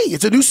ADD.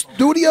 It's a new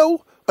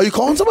studio. Are you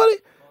calling somebody?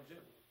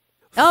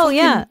 Oh,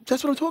 yeah.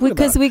 That's what I'm talking about.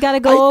 Because we got to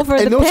go over the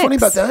And you know what's funny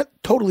picks. about that?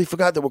 Totally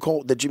forgot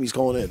that Jimmy's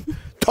calling in.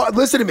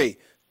 Listen to me.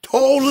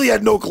 Totally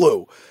had no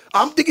clue.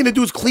 I'm thinking the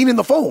dude's cleaning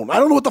the phone. I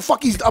don't know what the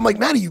fuck I'm like,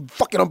 man, you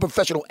fucking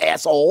unprofessional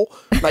asshole.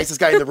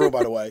 Nicest guy in the room,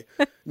 by the way.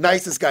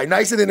 Nicest guy.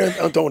 Nicer than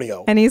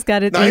Antonio. And he's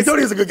got it. No,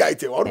 Antonio's a good guy,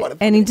 too.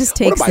 And he just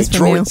takes this from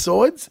throwing you.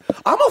 swords?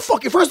 I'm a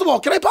fucking... First of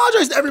all, can I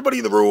apologize to everybody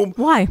in the room?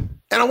 Why?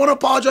 And I want to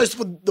apologize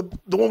for the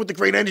one with the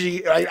great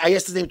energy. I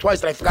asked his name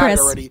twice, and I forgot it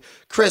Chris. already.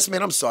 Chris,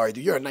 man, I'm sorry,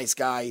 dude. You're a nice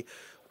guy.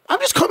 I'm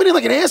just coming in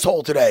like an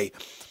asshole today.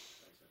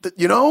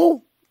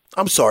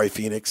 I'm sorry,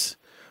 Phoenix.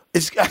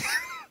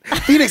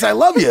 Phoenix, I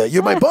love you.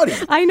 You're my buddy.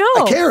 I know.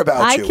 I care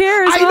about you. I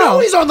care as I well. know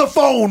he's on the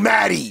phone,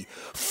 Maddie.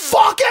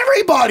 Fuck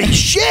everybody.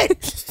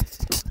 Shit.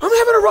 I'm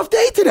having a rough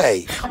day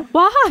today.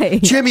 Why?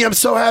 Jimmy, I'm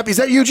so happy. Is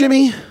that you,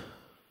 Jimmy?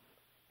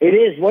 It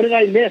is. What did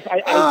I miss?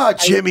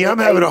 Jimmy, I'm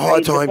having a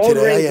hard time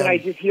today. I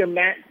just hear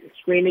Matt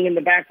screaming in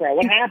the background.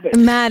 What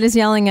happened? Matt is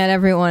yelling at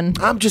everyone.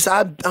 I'm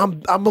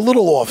a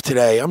little off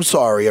today. I'm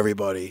sorry,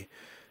 everybody.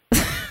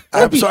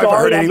 I'm sorry if I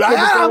hurt anybody.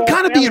 I'm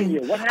kind of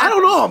being, I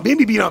don't know,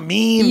 maybe being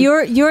mean.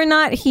 You're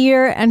not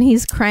here, and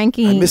he's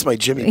cranky. I miss my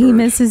Jimmy He bird.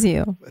 misses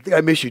you. I think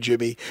I miss you,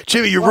 Jimmy.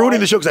 Jimmy, you're ruining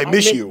the show because I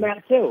miss you.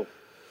 Matt too.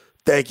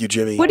 Thank you,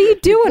 Jimmy. What are you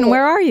doing?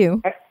 Where are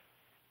you?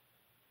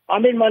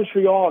 I'm in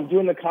Montreal. I'm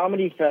doing the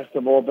comedy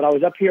festival, but I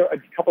was up here a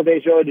couple of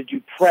days earlier to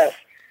do press.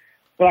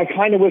 But I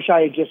kind of wish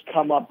I had just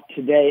come up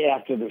today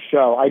after the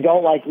show. I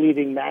don't like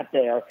leaving Matt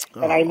there,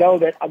 and I know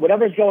that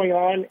whatever's going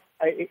on,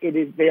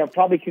 they are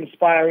probably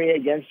conspiring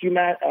against you,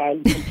 Matt. And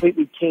I'm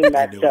completely team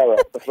Matt Serra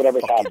with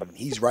whatever's happening.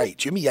 He's right.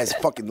 Jimmy has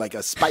fucking like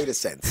a spider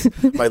sense.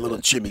 My little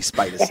Jimmy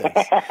spider sense.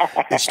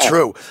 It's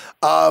true.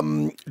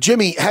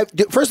 Jimmy,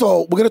 first of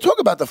all, we're going to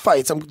talk about the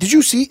fights. Did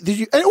you?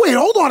 Wait,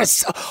 hold on.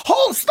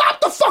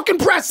 Stop the fucking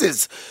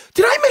presses.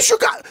 Did I miss your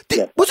guy?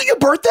 Was it your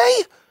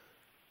birthday?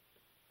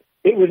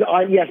 It was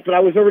yes, but I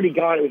was already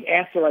gone. It was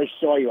after I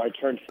saw you. I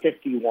turned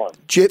 51.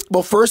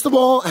 Well, first of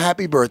all,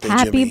 happy birthday, Jimmy.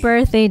 Happy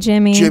birthday,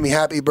 Jimmy. Jimmy,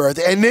 happy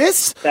birthday. And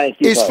this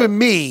is for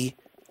me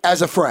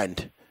as a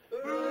friend.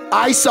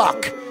 I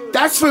suck.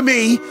 That's for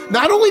me.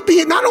 Not only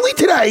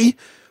today,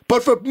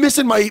 but for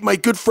missing my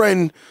good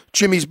friend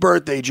Jimmy's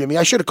birthday, Jimmy.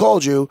 I should have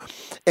called you,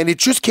 and it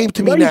just came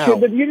to me now. You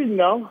should, but you didn't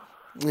know.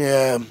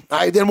 Yeah.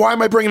 Then why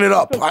am I bringing it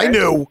up? Okay. I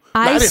knew.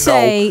 I didn't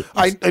know.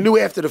 I knew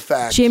after the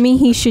fact. Jimmy,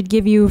 he should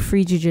give you a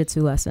free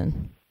jiu-jitsu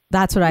lesson.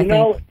 That's what I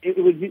think.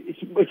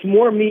 It's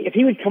more me. If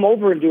he would come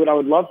over and do it, I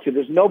would love to.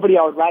 There's nobody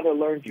I would rather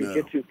learn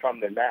jiu-jitsu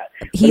from than that.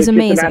 He's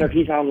amazing. It's just a matter of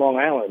he's on Long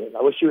Island.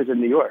 I wish he was in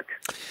New York.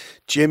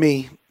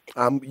 Jimmy,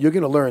 you're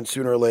going to learn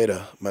sooner or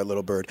later, my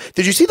little bird.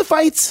 Did you see the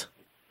fights?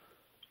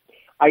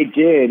 I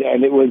did,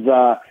 and it was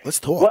let's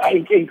talk.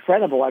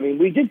 Incredible. I mean,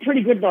 we did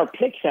pretty good in our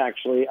picks,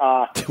 actually.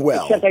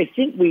 Except I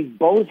think we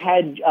both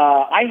had.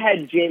 I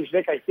had James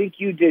Vick. I think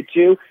you did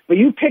too. But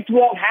you picked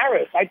Walt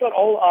Harris. I thought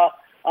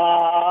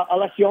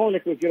Alessio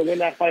Olenek was going to win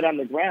that fight on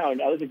the ground.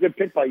 That was a good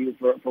pick by you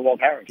for Walt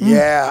Harris.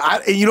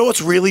 Yeah, and you know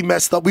what's really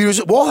messed up?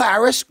 Walt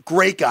Harris,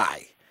 great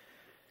guy.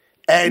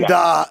 And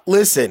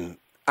listen,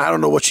 I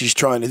don't know what she's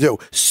trying to do.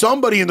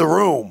 Somebody in the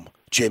room.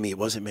 Jimmy, it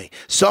wasn't me.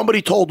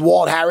 Somebody told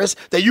Walt Harris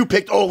that you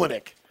picked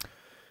Olenek.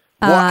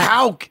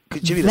 How?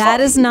 Jimmy,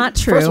 that is not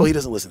true. First of all, he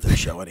doesn't listen to the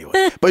show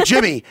anyway. But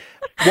Jimmy,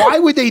 why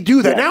would they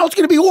do that? Now it's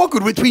going to be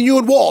awkward between you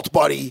and Walt,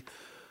 buddy.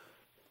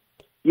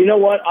 You know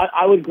what?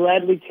 I would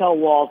gladly tell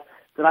Walt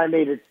that I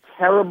made a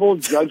terrible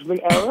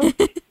judgment error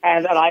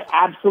and that I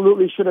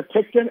absolutely should have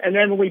picked him. And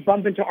then when we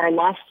bump into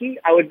Arlovsky,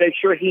 I would make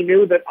sure he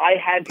knew that I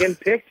had him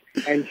picked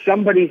and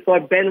somebody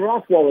thought Ben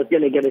Rothwell was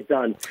going to get it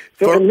done.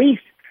 So at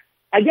least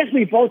I guess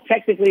we both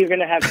technically are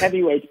going to have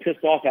heavyweights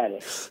pissed off at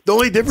us. The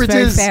only difference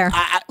is,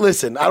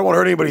 listen, I don't want to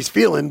hurt anybody's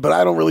feeling, but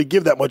I don't really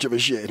give that much of a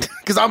shit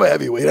because I'm a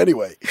heavyweight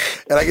anyway.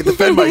 And I can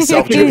defend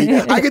myself, Jimmy.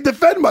 I can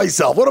defend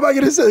myself. What am I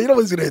going to say? You know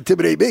what's going to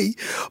intimidate me.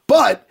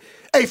 But,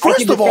 hey,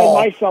 first of all.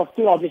 I can defend myself,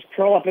 too. I'll just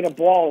curl up in a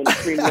ball and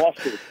scream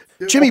lawsuit.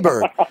 Jimmy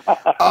Bird.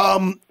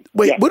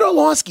 With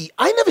Arlovsky,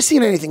 I never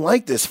seen anything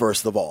like this,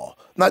 first of all.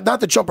 Not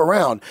to jump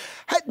around.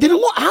 How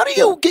do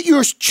you get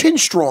your chin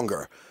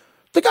stronger?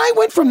 The guy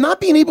went from not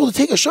being able to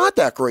take a shot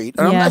that great.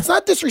 And that's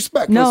not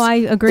disrespect. No, I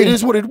agree. It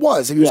is what it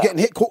was. He was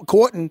getting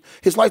caught, and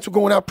his lights were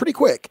going out pretty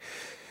quick.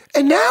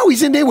 And now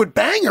he's in there with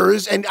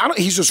bangers, and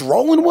he's just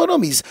rolling with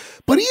them.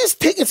 But he is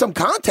taking some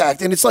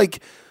contact, and it's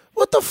like,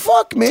 what the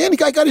fuck, man? The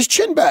guy got his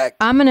chin back.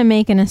 I'm going to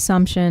make an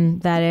assumption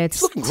that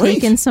it's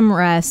taking some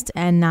rest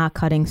and not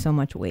cutting so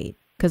much weight.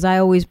 Because I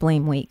always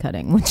blame weight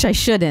cutting, which I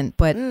shouldn't,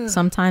 but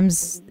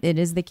sometimes it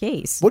is the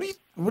case. What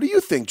do you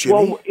think, Jimmy?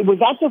 Well, was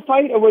that the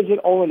fight, or was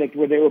it Olenek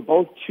where they were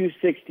both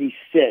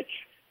 266?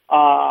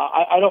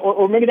 I don't,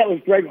 or maybe that was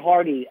Greg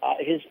Hardy,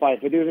 his fight.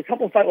 But there was a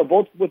couple of fights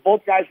where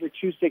both guys were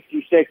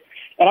 266,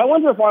 and I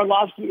wonder if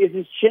Arlovsky is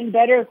his chin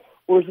better,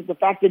 or is it the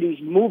fact that he's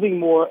moving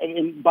more,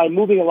 and by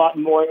moving a lot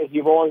more, is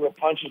he rolling with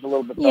punches a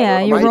little bit better?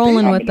 Yeah, you're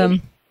rolling with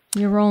them.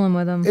 You're rolling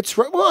with them. It's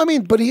well, I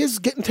mean, but he is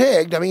getting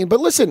tagged. I mean, but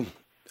listen,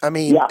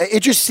 it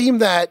just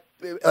seemed that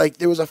like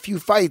there was a few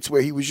fights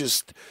where he was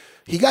just.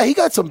 He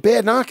got some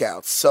bad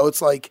knockouts, so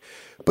it's like,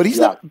 but he's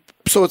not.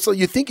 So it's like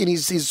you're thinking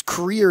his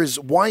career is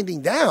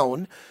winding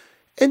down,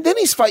 and then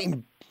he's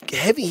fighting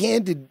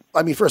heavy-handed.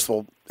 I mean, first of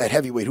all, at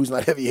heavyweight, who's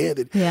not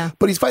heavy-handed? Yeah.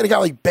 But he's fighting a guy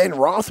like Ben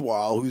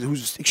Rothwell,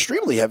 who's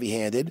extremely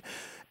heavy-handed,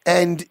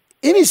 and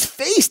in his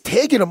face,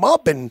 tagging him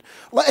up. And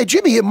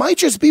Jimmy, it might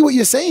just be what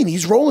you're saying.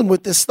 He's rolling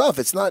with this stuff.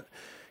 It's not.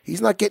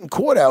 He's not getting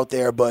caught out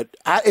there, but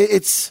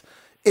it's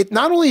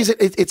not only is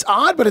it's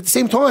odd, but at the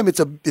same time,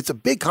 it's a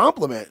big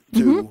compliment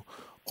to.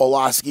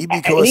 Orlovsky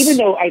And because even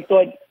though I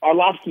thought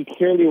Arlovsky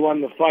clearly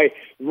won the fight,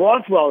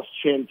 Rothwell's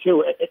chin,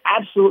 too,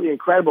 absolutely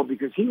incredible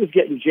because he was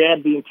getting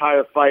jabbed the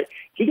entire fight.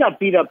 He got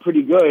beat up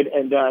pretty good,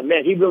 and,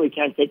 man, he really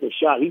can't take a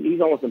shot. He's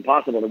almost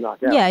impossible to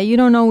knock out. Yeah, you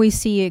don't always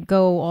see it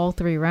go all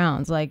 3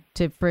 rounds. Like,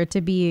 for it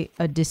to be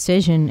a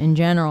decision in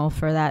general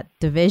for that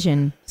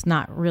division, it's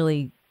not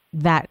really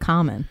that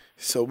common.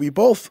 So we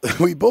both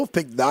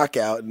picked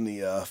knockout in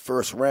the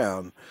first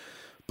round.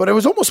 But it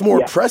was almost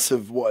more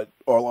impressive what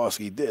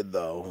Arlovsky did,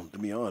 though, to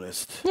be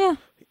honest. Yeah.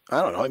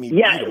 I don't know. I mean,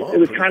 yeah, it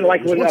was kind of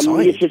like when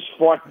Miocic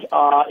fought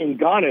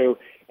Ngannou,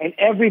 and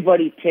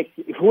everybody picked,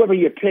 whoever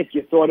you picked,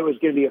 you thought it was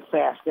going to be a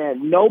fast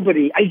end.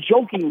 I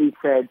jokingly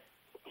said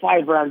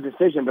 5-round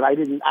decision, but I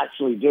didn't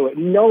actually do it.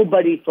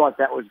 Nobody thought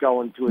that was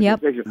going to a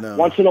decision. No.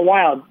 Once in a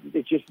while,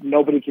 it's just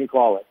nobody can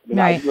call it. I mean,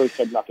 Right. I really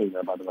said nothing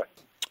there, by the way.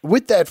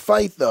 With that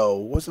fight, though,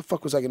 what the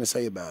fuck was I going to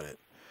say about it?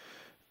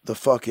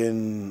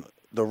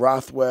 The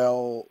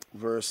Rothwell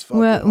versus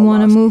fucking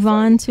Want to Arlovsky move fight.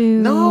 on to?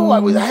 No,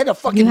 I had a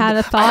fucking. You had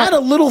a thought? I had a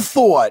little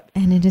thought.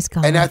 And it is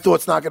gone. And that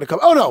thought's not going to come.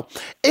 Oh, no.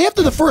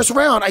 After the first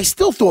round, I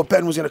still thought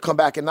Ben was going to come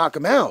back and knock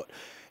him out.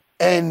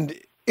 And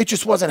it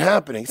just wasn't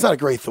happening. It's not a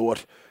great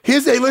thought. Hey,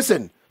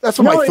 listen. That's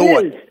what I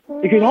thought. It is.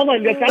 Because, hold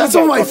on. That's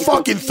what I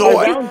fucking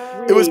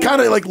thought. It was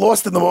kind of like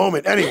lost in the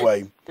moment.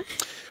 Anyway,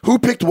 who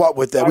picked what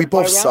with that? We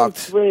both sucked.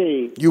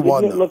 3, You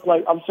won, Didn't it look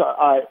like, I'm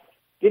sorry,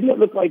 didn't it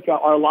look like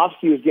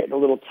Arlovsky was getting a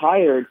little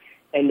tired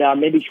and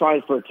maybe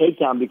trying for a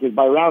takedown? Because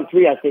by round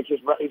 3, I think his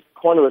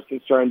corner was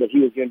concerned that he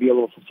was going to be a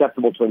little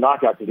susceptible to a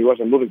knockout because he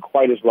wasn't moving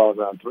quite as well as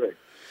round 3.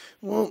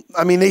 Well,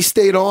 I mean, they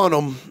stayed on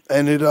him,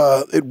 and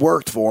it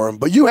worked for him.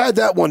 But you had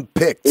that one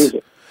picked.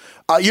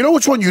 You know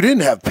which one you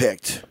didn't have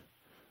picked?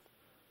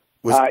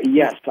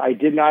 Yes, I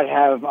did not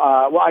have.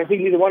 I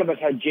think neither one of us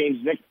had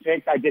James Vick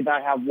picked. I did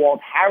not have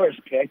Walt Harris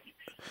picked.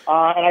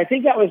 And I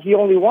think that was the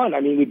only one. I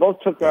mean, we both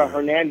took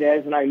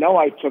Hernandez, and I know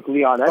I took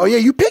Leon Edwards. Oh, yeah,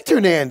 you picked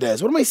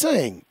Hernandez. What am I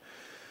saying?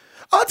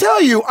 I'll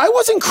tell you, I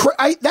wasn't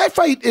that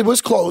fight, it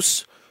was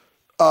close.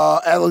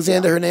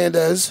 Alexander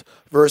Hernandez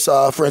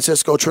versus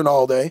Francisco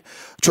Trinaldo.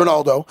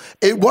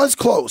 It was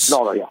close.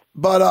 No, yeah.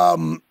 But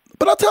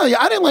I'll tell you,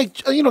 I didn't like,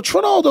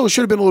 Trinaldo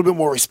should have been a little bit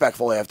more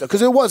respectful after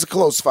because it was a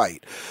close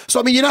fight.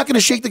 So, I mean, you're not going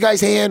to shake the guy's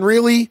hand,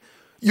 really?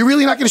 You're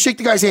really not going to shake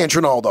the guy's hand,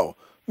 Trinaldo?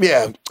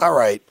 Yeah, all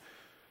right.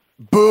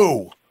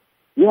 Boo.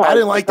 Yeah, I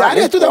didn't like that.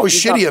 I thought that was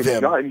shitty of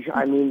him.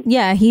 I mean,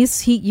 yeah,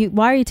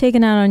 why are you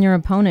taking out on your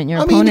opponent? Your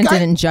opponent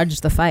didn't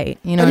judge the fight.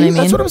 You know what I mean?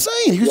 That's what I'm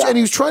saying. And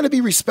he was trying to be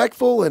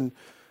respectful, and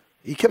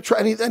he kept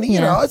trying. And you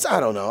know, I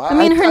don't know. I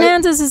mean,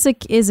 Hernandez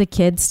is a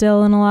kid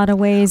still in a lot of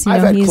ways. You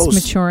know, he's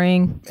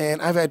maturing.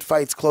 And I've had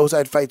fights close. I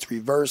had fights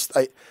reversed.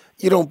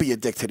 You don't be a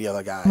dick to the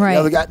other guy.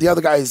 Right. The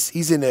other guy's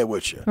he's in there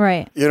with you.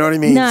 Right. You know what I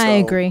mean? No, I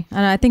agree.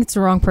 And I think it's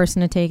the wrong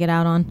person to take it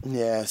out on.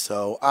 Yeah.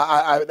 So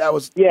I that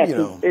was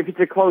if it's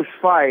a close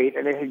fight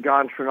and it had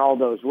gone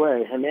Trinaldo's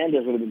way,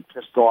 Hernandez would have been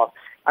pissed off.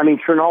 I mean,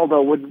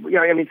 Trinaldo would.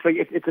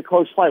 It's a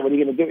close fight. What are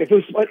you going to do? If it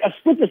was like a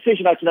split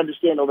decision, I could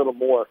understand a little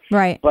more.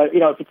 Right. But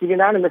if it's a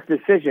unanimous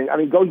decision, I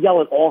mean, go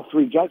yell at all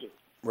 3 judges.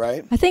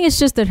 Right. I think it's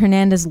just that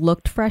Hernandez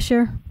looked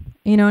fresher.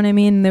 You know what I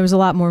mean? There was a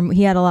lot more.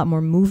 He had a lot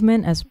more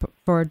movement as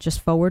for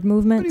just forward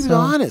movement. But he was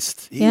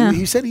honest.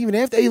 He said even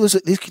after, hey, listen,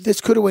 this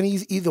could have went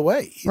either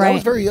way.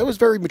 Right. That was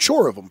very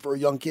mature of him for a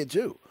young kid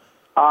too.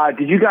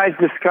 Did you guys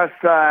discuss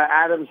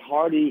Adams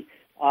Hardy?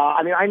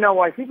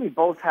 I think we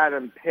both had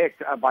him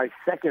picked by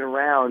second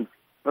round.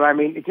 But I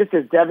mean, it just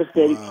is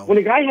devastating. Wow. When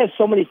a guy has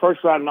so many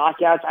first-round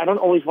knockouts, I don't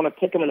always want to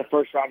pick him in a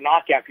first-round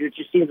knockout because it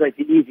just seems like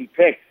the easy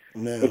pick.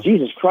 No. But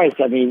Jesus Christ,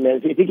 I mean,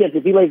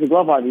 if he lays the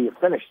glove on you, you're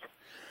finished.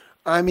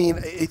 I mean,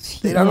 I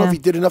don't know if he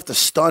did enough to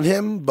stun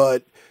him,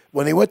 but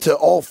when he went to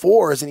all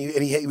fours and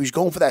he was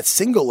going for that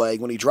single leg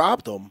when he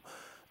dropped him,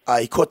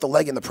 he caught the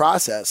leg in the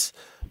process,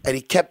 and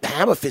he kept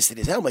hammer-fisting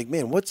his head. I'm like,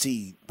 man, what's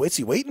he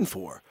waiting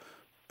for?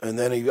 And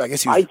then I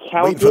guess he was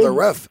waiting for the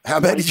ref. How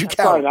many did you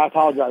count? Sorry, I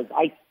apologize.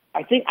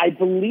 I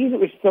believe it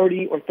was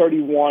 30 or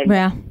 31.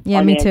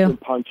 Yeah, me too.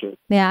 Punches.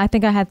 Yeah, I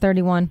think I had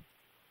 31.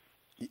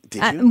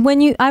 Did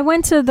you? I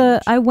went to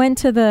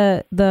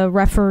the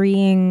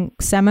refereeing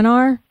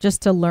seminar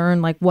just to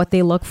learn like what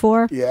they look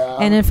for. Yeah.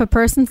 And if a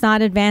person's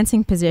not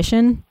advancing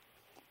position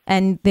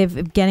and they're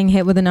getting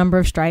hit with a number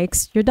of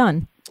strikes, you're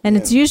done. And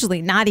it's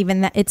usually not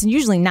even that. It's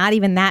usually not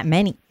even that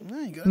many.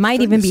 It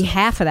might even be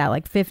half of that,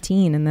 like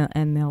 15,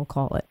 and they'll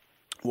call it.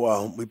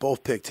 Well, we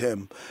both picked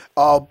him.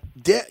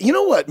 You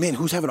know what, man?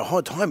 Who's having a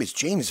hard time is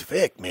James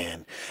Vick,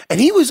 man. And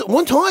he was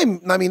one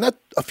time. I mean, not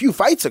a few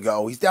fights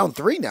ago. He's down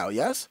 3 now.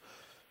 Yes.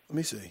 Let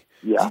me see.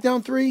 Yeah. Is he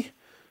down 3?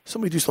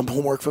 Somebody do some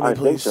homework for me,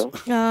 please. I think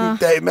so.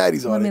 Dave,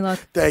 Maddie's on let it. me look.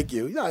 Thank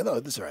you. Yeah, I know.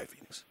 This is all right,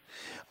 Phoenix.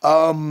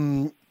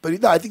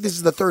 But I think this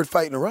is the 3rd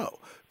fight in a row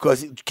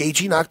because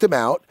Gaethje knocked him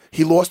out.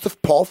 He lost to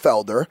Paul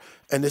Felder,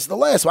 and this is the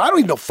last one. I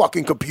don't need no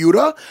fucking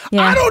computer.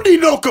 Yeah. I don't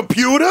need no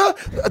computer.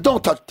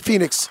 Don't touch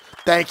Phoenix.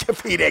 Thank you,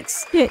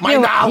 Phoenix. You're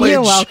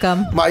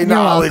welcome. My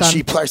knowledge.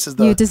 She presses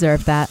the. You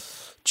deserve that.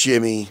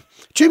 Jimmy,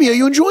 are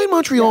you enjoying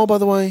Montreal, by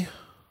the way?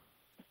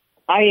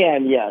 I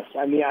am, yes.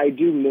 I mean, I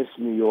do miss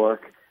New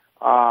York.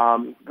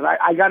 But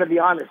I got to be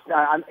honest.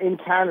 I'm in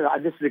Canada.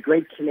 This is a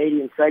great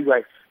Canadian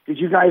segue. Did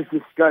you guys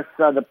discuss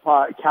the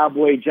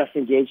Cowboy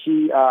Justin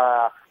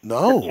Gaethje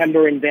No.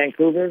 September in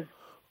Vancouver?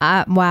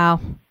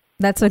 Wow,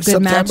 that's a good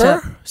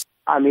September? matchup.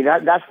 I mean,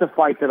 that's the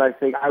fight that I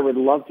think I would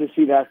love to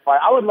see that fight.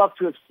 I would love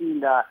to have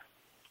seen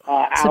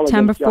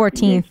September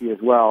 14th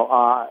as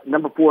well.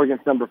 Number 4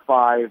 against number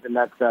 5, and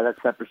that's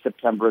set for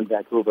September in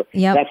Vancouver.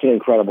 Yep. That's an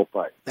incredible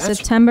fight.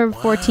 September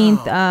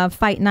 14th,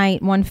 fight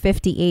night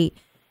 158.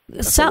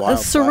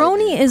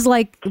 Cerrone is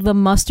like the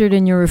mustard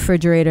in your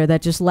refrigerator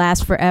that just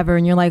lasts forever,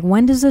 and you're like,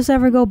 when does this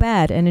ever go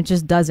bad? And it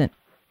just doesn't.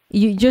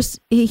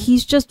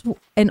 He's just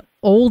an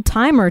old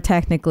timer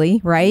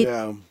technically, right?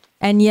 Yeah.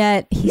 And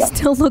yet he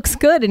still looks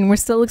good, and we're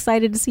still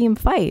excited to see him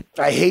fight.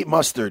 I hate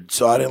mustard,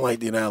 so I didn't like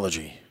the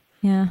analogy.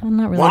 Yeah, I'm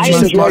not really. I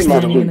enjoy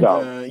mustard,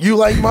 though. You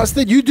like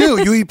mustard? You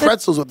do. You eat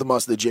pretzels with the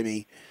mustard,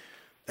 Jimmy.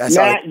 That's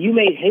Matt, you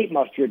may hate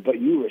mustard,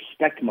 but you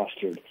respect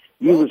mustard.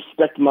 You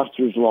respect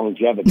mustard's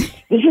longevity.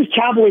 This is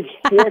Cowboy's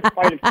 4th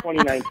fight of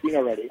 2019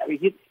 already. I mean,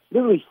 he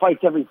literally fights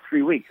every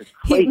 3 weeks. It's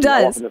crazy He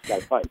does. how often this guy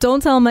fights.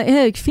 Don't tell him.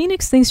 Hey,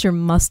 Phoenix thinks you're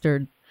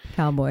mustard,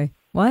 Cowboy.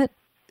 What?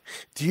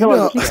 Do you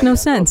know? Makes no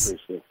sense.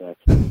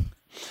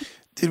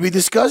 Did we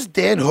discuss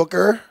Dan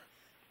Hooker?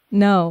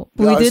 No,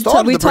 I we did.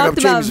 started We to bring talked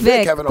up about James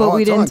Vic, having a but hard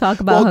we didn't time. talk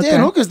about Hooker.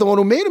 Dan Hooker's the one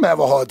who made him have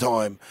a hard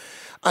time.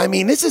 I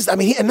mean,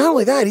 and not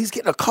only that, he's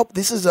getting a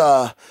couple.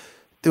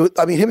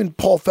 Him and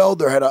Paul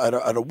Felder had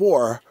a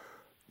war.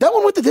 That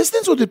one went the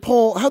distance, or did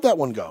Paul? How'd that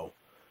one go?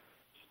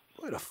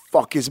 Where the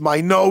fuck is my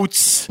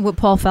notes? With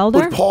Paul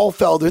Felder? With Paul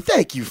Felder.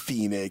 Thank you,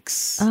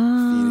 Phoenix.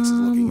 Phoenix is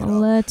looking it up.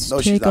 Let's No,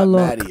 take she's a not.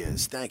 look. Maddie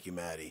is. Thank you,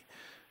 Maddie.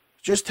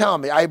 Just tell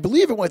me. I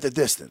believe it went the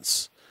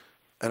distance,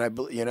 and I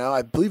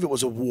believe it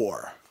was a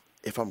war,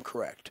 if I'm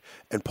correct.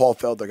 And Paul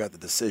Felder got the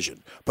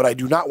decision. But I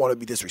do not want to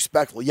be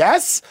disrespectful.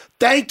 Yes?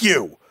 Thank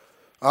you.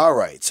 All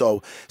right.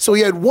 So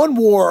he had one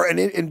war, and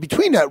in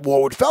between that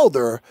war with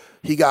Felder,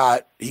 he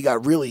got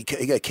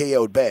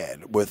KO'd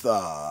bad with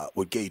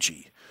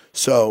Gaethje.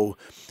 So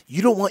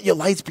you don't want your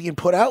lights being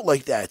put out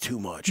like that too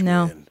much,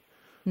 man.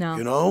 No.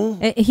 You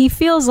know? He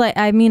feels like,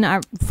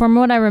 from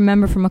what I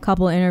remember from a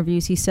couple of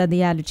interviews, he said he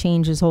had to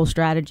change his whole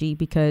strategy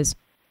because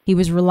he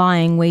was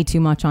relying way too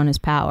much on his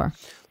power.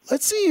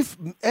 Let's see if,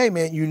 hey,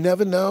 man, you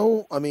never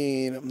know. I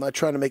mean, I'm not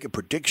trying to make a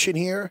prediction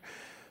here.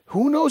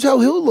 Who knows how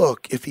he'll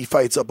look if he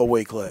fights up a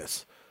weight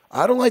class?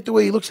 I don't like the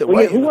way he looks at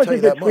weight. Who was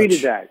it that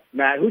tweeted that,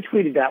 Matt? Who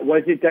tweeted that?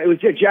 It was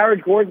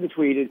Jared Gordon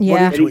tweeted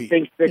that he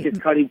thinks Vic is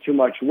cutting too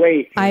much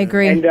weight. I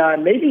agree. And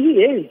maybe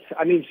he is.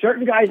 I mean,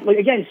 certain guys, like,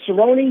 again,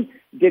 Cerrone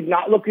did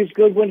not look as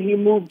good when he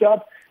moved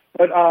up,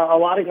 but a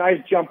lot of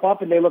guys jump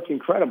up and they look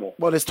incredible.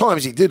 Well, there's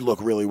times he did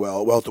look really well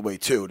at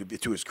welterweight, too,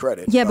 to his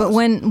credit. Yeah, but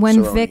when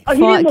Vic he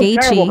fought didn't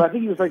look terrible, Gaethje, but I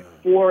think he was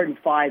like 4 and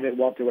 5 at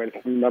welterweight,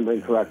 if I'm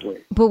remembering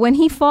correctly. but when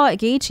he fought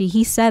Gaethje,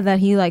 he said that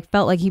he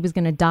felt like he was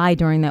going to die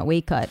during that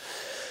weight cut.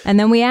 And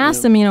then we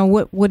asked him,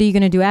 what are you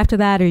going to do after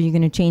that? Are you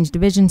going to change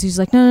divisions? He's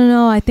like,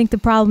 no. I think the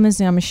problem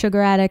is I'm a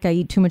sugar addict. I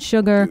eat too much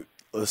sugar. Dude,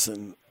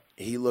 listen,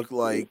 he looked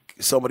like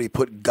somebody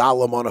put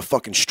Gollum on a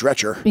fucking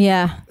stretcher.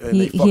 Yeah. And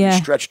they fucking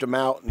stretched him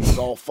out, and he's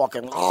all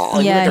fucking,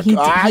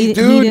 he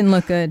didn't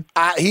look good.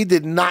 He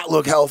did not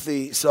look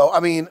healthy. So,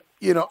 I mean,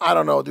 I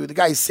don't know, dude. The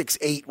guy's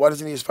 6'8". Why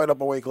doesn't he just fight up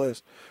a weight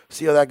class?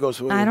 See how that goes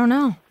for him. I don't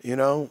know.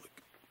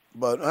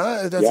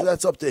 But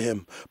that's up to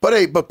him. But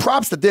hey,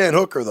 props to Dan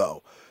Hooker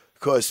though,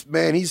 because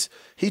man,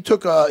 he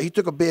took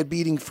a bad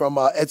beating from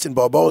Edson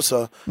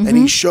Barbosa, and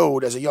he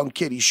showed as a young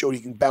kid he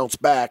can bounce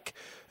back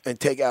and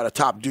take out a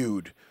top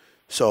dude.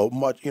 So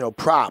much,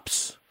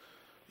 props,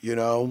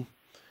 and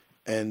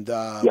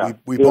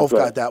we both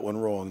got that one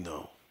wrong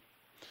though.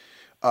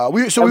 What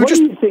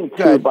do you think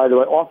too? By the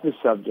way, off the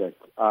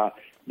subject.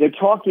 They're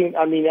talking,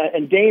 I mean,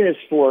 and Dana's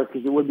for it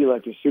because it would be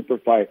like a super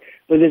fight.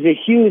 But there's a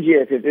huge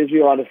if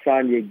Israel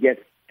Adesanya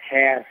gets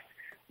past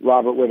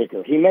Robert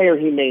Whittaker. He may or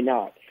he may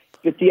not.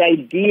 But the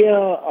idea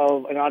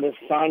of an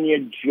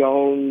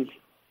Adesanya-Jones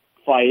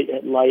fight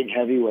at light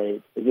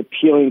heavyweight is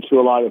appealing to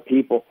a lot of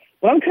people.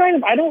 But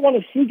I don't want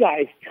to see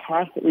guys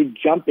constantly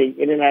jumping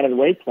in and out of the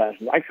weight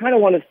classes. I kind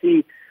of want to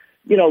see,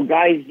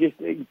 guys just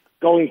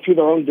going through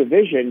their own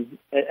division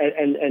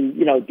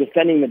and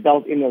defending the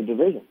belt in their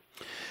division.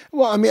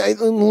 Well, I mean,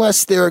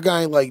 unless they're a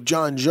guy like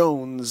John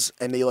Jones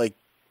and they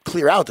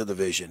clear out the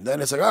division,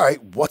 then it's like, all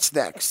right, what's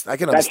next? I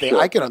can understand.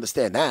 I can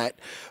understand that,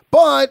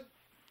 but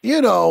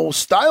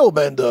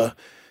Stylebender,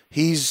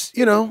 he's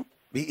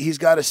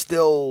got to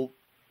still,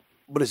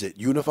 what is it?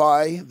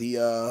 Unify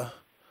the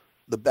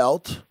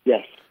belt,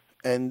 yes,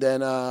 and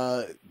then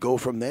go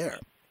from there.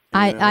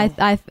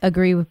 I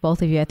agree with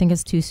both of you. I think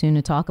it's too soon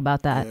to talk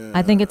about that. Yeah.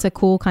 I think it's a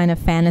cool kind of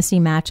fantasy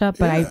matchup,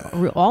 but I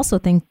also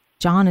think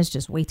John is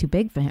just way too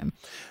big for him.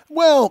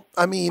 Well,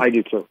 I mean, I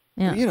do too.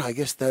 Yeah. I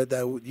guess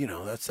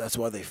that's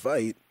why they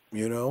fight.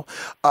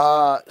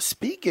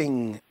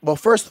 Speaking. Well,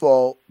 first of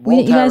all,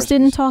 you guys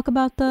didn't talk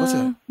about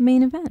the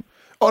main event.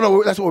 Oh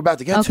no, that's what we're about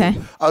to get to.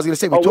 I was going to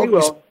say we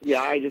will.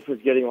 Yeah, I just was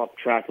getting off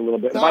track a little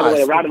bit. By the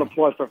way, a round of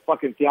applause for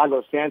fucking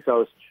Thiago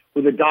Santos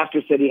who the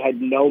doctor said he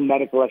had no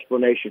medical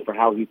explanation for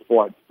how he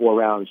fought 4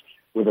 rounds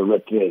with a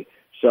ripped knee.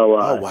 So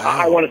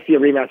I want to see a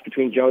rematch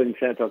between Jones and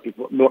Santos.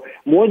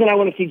 More than I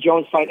want to see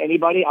Jones fight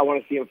anybody, I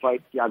want to see him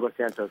fight Thiago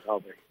Santos.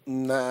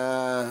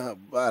 Nah,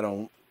 I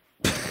don't.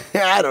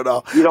 I don't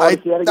know. You don't want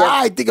to see that again?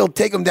 I think he'll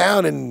take him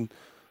down and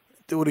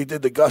do what he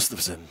did to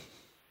Gustafsson.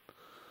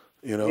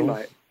 You know? He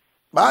might.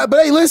 But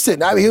hey,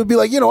 listen, I mean, he would be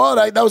like, you know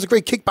what, that was a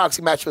great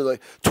kickboxing match for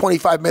like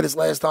 25 minutes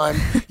last time.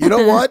 You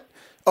know what?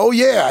 Oh,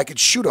 yeah, I could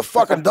shoot a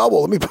fucking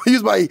double. Let me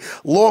use my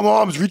long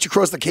arms, reach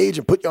across the cage,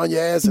 and put you on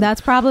your ass. And, that's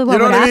probably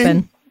what would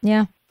happen.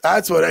 Yeah.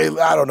 That's what,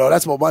 I don't know.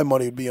 That's what my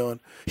money would be on.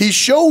 He's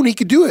shown he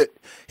could do it.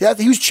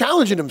 He was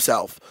challenging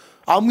himself.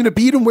 I'm going to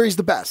beat him where he's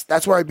the best.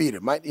 That's where I beat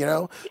him, you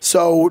know?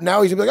 So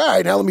now he's going to be like, all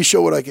right, now let me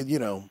show what I could, you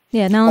know.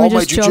 Yeah, now let me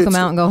just choke him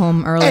out and go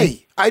home early.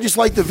 Hey, I just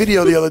liked the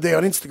video the other day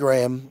on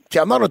Instagram. See,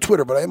 I'm not on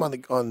Twitter, but I am on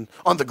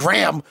the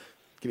gram.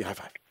 Give me a high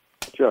five.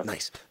 Sure.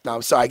 Nice. No,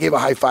 I'm sorry. I gave a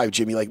high five,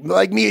 Jimmy, like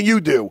me and you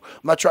do.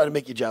 I'm not trying to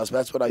make you jealous, but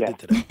that's what I did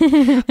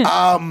today.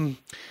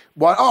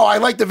 I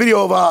like the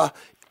video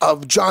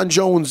of John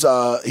Jones.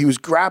 He was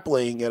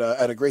grappling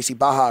at a Gracie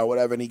Barra or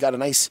whatever, and he got a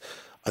nice.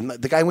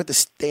 The guy went to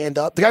stand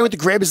up. The guy went to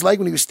grab his leg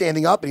when he was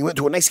standing up, and he went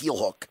to a nice heel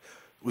hook.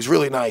 It was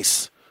really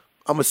nice.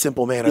 I'm a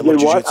simple man. I love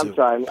jiu-jitsu. I'm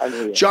sorry. I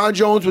hear you. John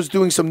Jones was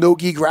doing some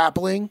no-gi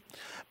grappling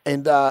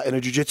and in a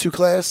jiu-jitsu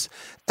class,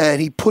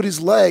 and he put his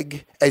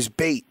leg as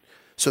bait.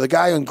 So the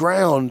guy on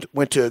ground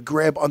went to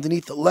grab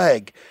underneath the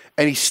leg,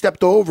 and he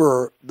stepped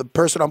over the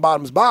person on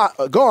bottom's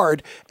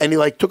guard, and he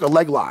like took a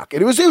leg lock,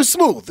 and it was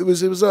smooth. It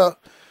was a.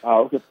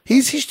 Oh, okay.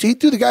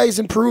 The guy is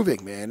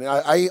improving, man.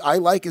 I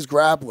like his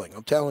grappling.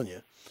 I'm telling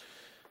you,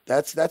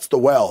 that's the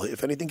well.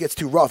 If anything gets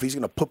too rough, he's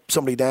gonna put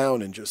somebody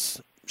down and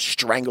just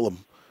strangle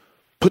him.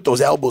 Put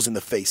those elbows in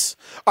the face.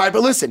 All right,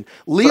 but listen,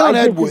 Leon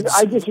Edwards.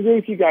 I disagree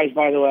with you guys,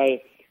 by the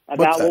way,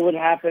 about what would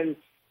happen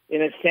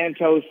in a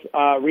Santos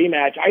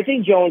rematch. I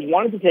think Jones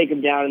wanted to take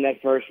him down in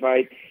that first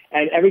fight,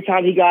 and every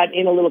time he got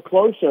in a little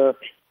closer,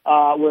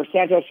 where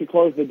Santos could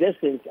close the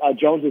distance,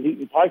 Jones was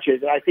eating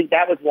punches, and I think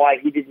that was why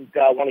he didn't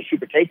want to shoot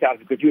for takedowns,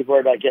 because he was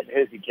worried about getting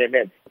hit as he came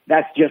in.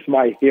 That's just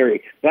my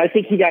theory. But I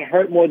think he got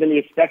hurt more than he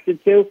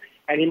expected to,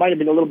 and he might have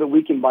been a little bit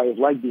weakened by his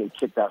leg being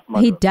kicked out from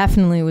under him. He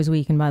definitely was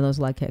weakened by those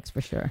leg kicks, for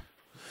sure.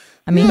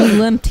 I mean,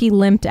 he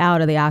limped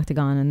out of the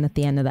octagon and at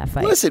the end of that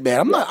fight. Listen,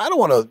 man, I don't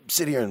want to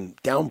sit here and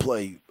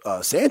downplay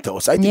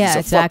Santos. I think he's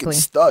a fucking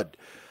stud.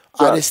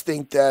 Yeah. I just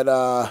think that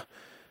I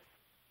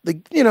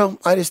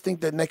just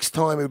think that next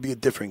time it would be a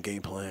different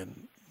game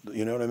plan.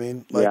 You know what I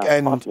mean?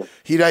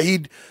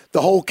 He'd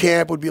the whole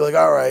camp would be like,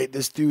 all right,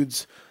 this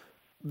dude's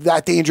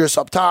that dangerous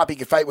up top. He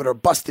can fight with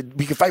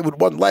he can fight with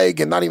one leg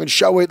and not even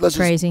show it. Let's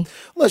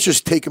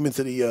just take him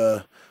into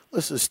the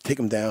let's just take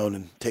him down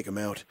and take him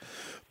out.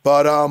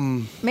 But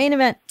main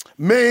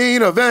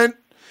event.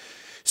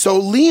 So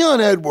Leon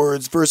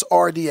Edwards versus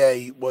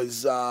RDA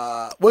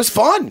was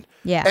fun.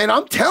 Yeah. And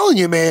I'm telling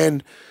you,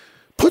 man,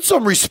 put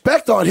some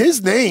respect on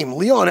his name,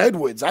 Leon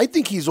Edwards. I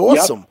think he's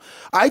awesome. Yep.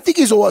 I think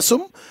he's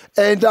awesome,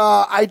 and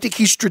I think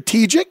he's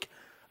strategic.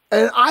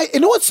 And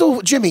you know what's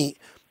so, Jimmy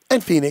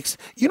and Phoenix,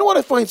 you know what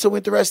I find so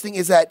interesting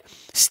is that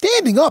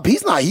standing up, he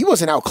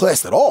wasn't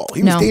outclassed at all.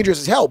 He was dangerous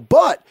as hell,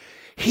 but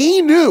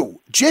he knew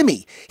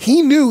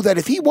that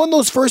if he won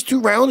those first 2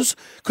 rounds,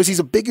 because he's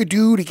a bigger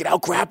dude, he could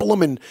out-grapple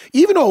him, and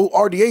even though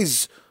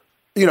RDA's,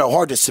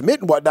 hard to submit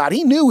and whatnot,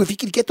 he knew if he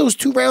could get those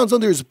 2 rounds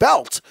under his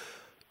belt,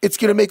 it's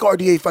going to make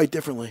RDA fight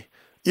differently.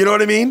 You know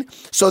what I mean?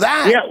 So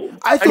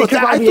I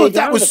thought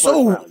that was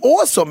so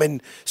awesome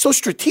and so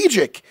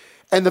strategic,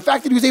 and the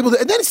fact that he was able to,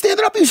 and then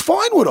standing up, he was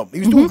fine with him. He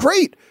was doing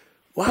great.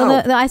 Wow.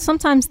 Well, I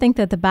sometimes think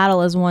that the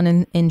battle is won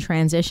in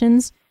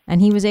transitions. And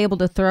he was able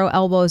to throw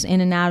elbows in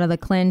and out of the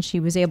clinch.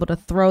 He was able to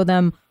throw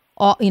them,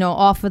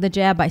 off of the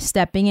jab by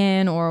stepping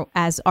in, or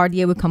as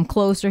RDA would come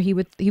closer, he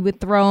would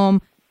throw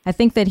them. I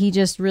think that he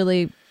just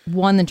really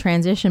won the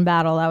transition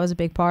battle. That was a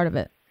big part of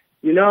it.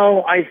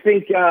 I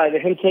think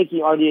him taking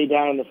RDA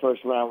down in the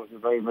first round was a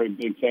very, very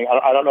big thing.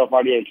 I don't know if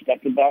RDA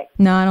expected that.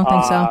 No, I don't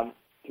think so.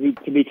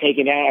 To be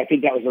taken down, I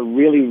think that was a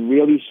really,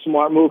 really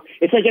smart move.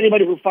 It's like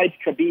anybody who fights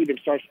Khabib and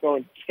starts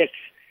throwing kicks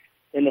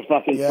in the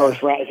fucking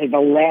first round. It's like the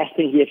last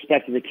thing he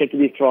expected, the kick to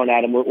be thrown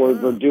at him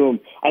or doomed.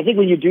 I think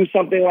when you do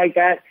something like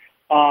that,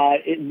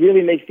 it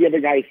really makes the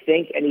other guy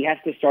think, and he has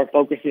to start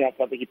focusing on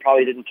something he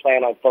probably didn't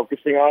plan on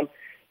focusing on.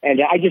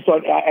 And I just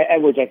thought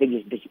Edwards, I think,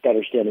 is just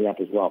better standing up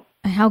as well.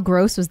 How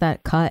gross was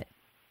that cut?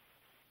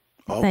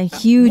 That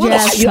huge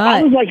ass cut.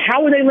 I was like,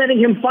 how are they letting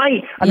him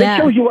fight?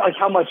 That shows you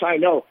how much I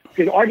know.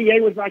 Because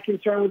RDA was not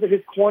concerned with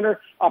his corner.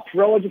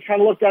 Perella just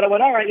kind of looked at it and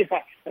went, all right,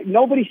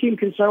 nobody seemed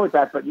concerned with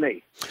that but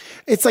me.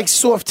 It's like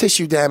soft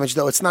tissue damage,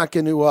 though. It's not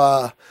going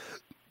to.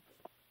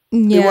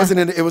 It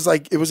wasn't. It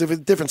was a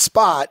different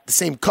spot, the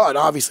same cut.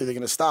 Obviously, they're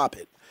going to stop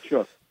it.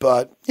 Sure.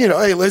 But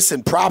hey,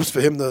 listen, props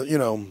for him to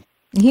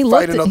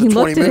fight another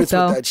 20 minutes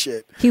with that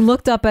shit. He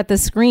looked up at the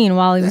screen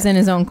while he was in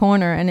his own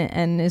corner,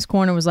 and his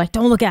corner was like,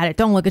 "Don't look at it.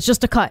 Don't look. It's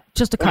just a cut.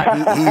 Just a cut."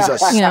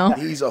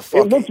 He's a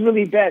fucking. It looks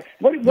really bad.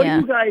 What do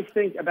you guys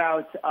think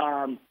about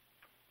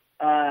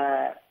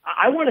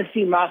I want to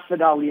see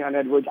Masvidal, Leon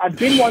Edwards. I've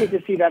been wanting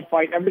to see that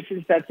fight ever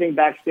since that thing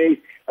backstage.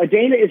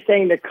 Dana is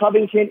saying that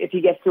Covington, if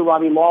he gets through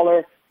Robbie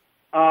Lawler,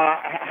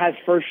 has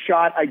first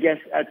shot, I guess,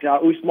 at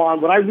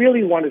Usman. What I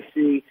really want to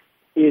see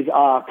is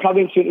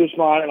Covington,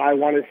 Usman, and I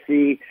want to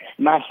see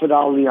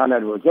Masvidal, Leon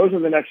Edwards. Those are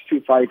the next two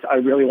fights I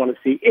really want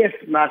to see if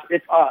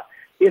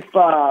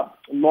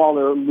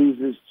Lawler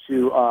loses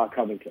to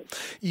Covington.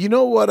 You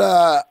know what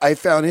I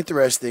found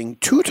interesting?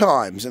 2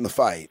 times in the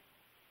fight,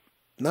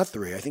 not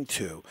 3, I think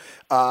 2,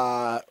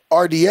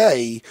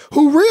 RDA,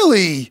 who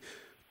really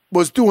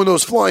was doing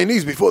those flying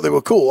knees before they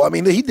were cool. I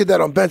mean, he did that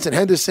on Benson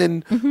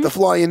Henderson, the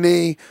flying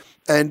knee,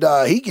 and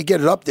he could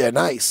get it up there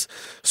nice.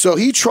 So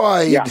he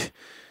tried... Yeah.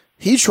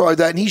 He tried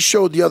that, and he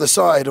showed the other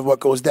side of what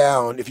goes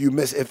down if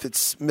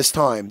it's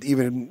mistimed,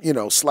 even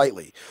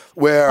slightly.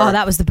 Where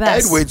that was the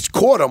best. Edwards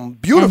caught him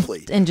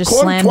beautifully and just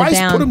caught slammed him twice, it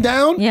down. Put him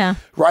down,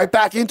 right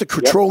back into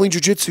controlling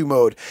jiu-jitsu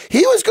mode.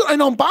 He was good,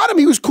 and on bottom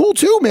he was cool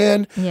too,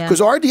 man.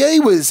 Because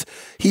RDA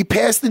he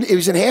passed. It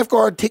was in half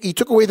guard. He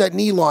took away that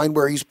knee line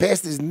where he's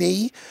past his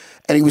knee.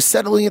 And he was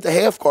settling at the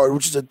half guard,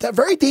 which is a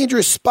very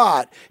dangerous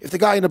spot if the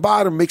guy in the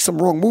bottom makes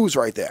some wrong moves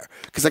right there.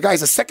 Because the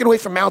guy's a second away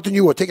from mounting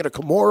you or taking a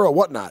Kimura or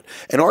whatnot.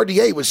 And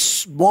RDA was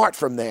smart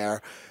from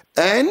there.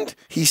 And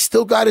he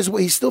still got his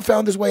way. He still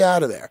found his way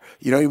out of there.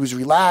 He was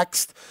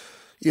relaxed.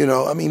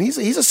 I mean, he's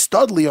a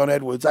stud, Leon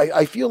Edwards.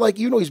 I feel like,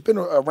 he's been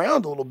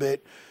around a little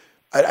bit.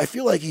 I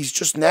feel like he's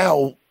just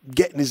now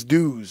getting his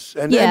dues.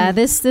 And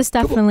this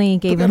definitely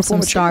gave him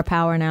some star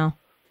power now.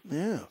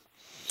 Yeah.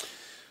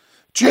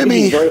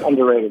 Jimmy. He's very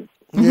underrated.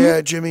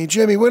 Yeah, Jimmy,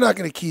 we're not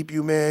going to keep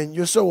you, man.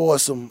 You're so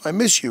awesome. I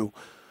miss you.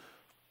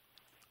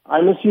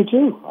 I miss you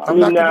too.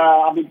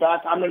 I'll be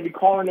back. I'm going to be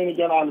calling in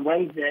again on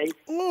Wednesday.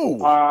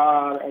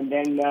 Oh. And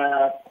then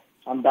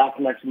I'm back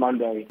next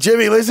Monday.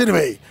 Jimmy, listen to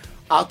me.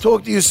 I'll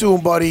talk to you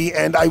soon, buddy,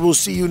 and I will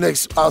see you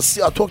next. I'll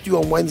talk to you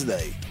on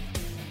Wednesday.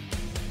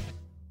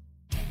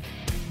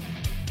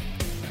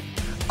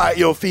 All right,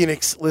 yo,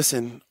 Phoenix.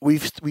 Listen, we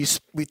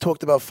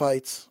talked about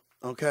fights.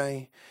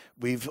 Okay.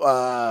 We've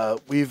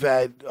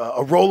had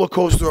a roller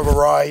coaster of a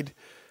ride.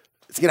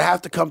 It's going to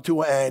have to come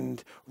to an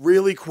end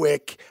really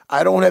quick.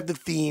 I don't have the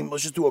theme.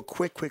 Let's just do a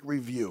quick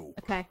review.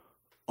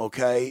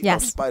 Okay?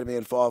 Yes. Of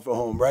Spider-Man Far From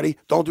Home. Ready?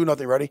 Don't do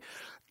nothing. Ready?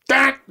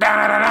 It's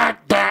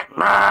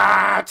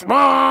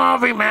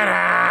Movie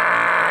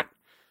Minute.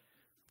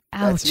 Ouch.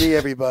 That's me,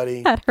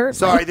 everybody. That hurt.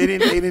 Sorry, they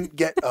didn't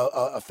get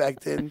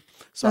effect in,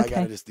 so I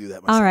got to just do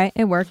that myself. All right,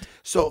 it worked.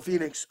 So,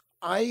 Phoenix,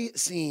 I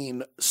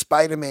seen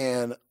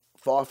Spider-Man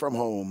Far From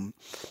Home,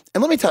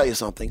 and let me tell you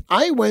something.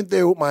 I went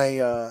there with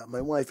my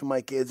wife and my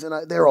kids,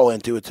 and they're all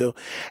into it too.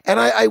 And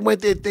I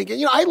went there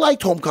thinking, I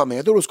liked Homecoming.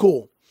 I thought it was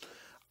cool.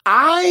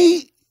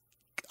 I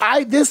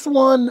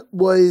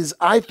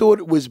thought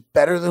it was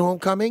better than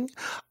Homecoming.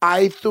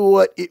 I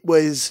thought it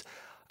was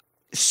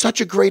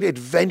such a great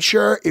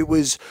adventure. It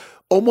was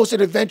almost an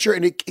adventure,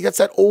 and it gets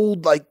that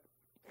old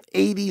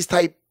 80s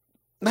type.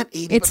 Not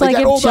 80s. It's but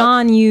like if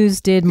John Hughes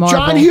did Marvel.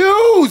 John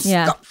Hughes!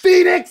 Yeah.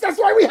 Phoenix, that's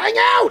why we hang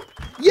out!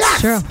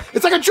 Yes! True.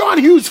 It's like a John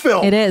Hughes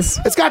film. It is.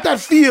 It's got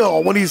that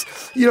feel when he's,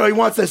 he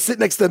wants to sit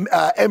next to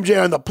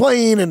MJ on the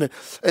plane and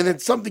then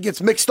something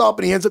gets mixed up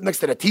and he ends up next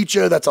to the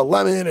teacher that's a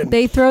lemon. And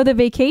they throw the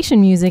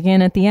vacation music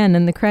in at the end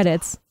in the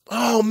credits.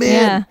 Oh, man.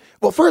 Yeah.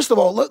 Well, first of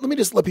all, let me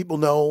just let people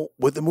know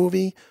with the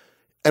movie,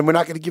 and we're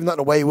not going to give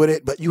nothing away with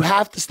it, but you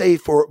have to stay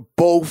for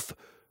both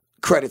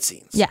credit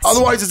scenes. Yes.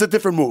 Otherwise, it's a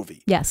different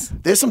movie. Yes.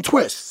 There's some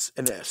twists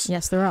in this.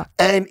 Yes, there are.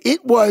 And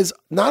it was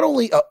not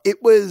only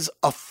it was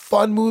a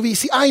fun movie.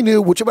 See, I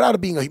knew, which without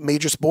it being a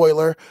major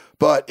spoiler,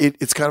 but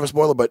it's kind of a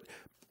spoiler, but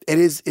it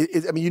is.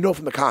 I mean,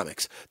 from the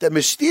comics that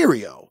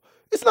Mysterio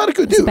is not a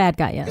good dude. He's a bad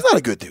guy, yeah. He's not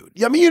a good dude.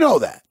 Yeah, I mean, you know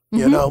that.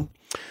 Mm-hmm.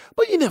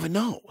 But you never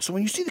know. So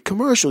when you see the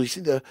commercial, you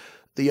see the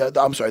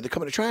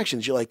coming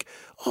attractions, you're like,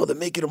 oh, they're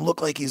making him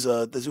look like he's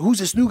who's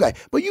this new guy?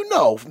 But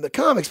from the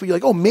comics, but you're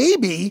like, oh,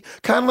 maybe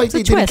kind of like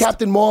they did in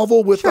Captain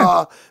Marvel with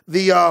the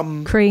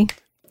Kree,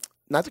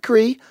 not the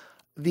Kree,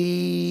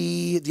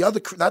 the other,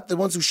 not the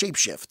ones who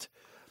shapeshift.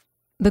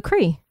 The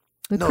Kree.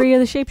 Kree are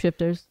the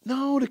shapeshifters.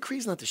 No, the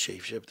Kree's not the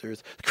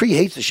shapeshifters. The Kree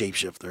hates the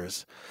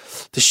shapeshifters.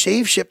 The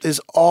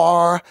shapeshifters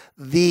are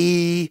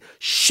the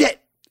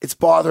shit. It's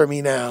bothering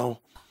me now.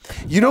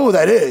 You know who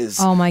that is?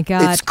 Oh my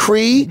God! It's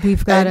Kree.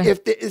 We've got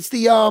it's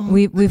the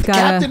we've got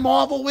Captain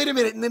Marvel. Wait a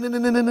minute.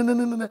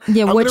 No.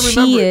 Yeah, what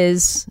she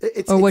is,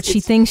 or what she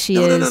thinks she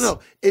is. No.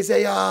 It's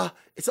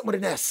something with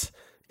an S.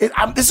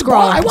 This is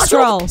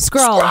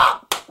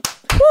Skrull.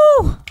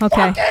 Woo!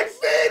 Okay. Fucking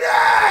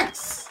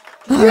Phoenix!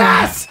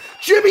 Yes!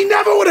 Jimmy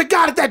never would have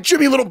got it. That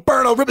Jimmy little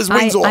burn will rip his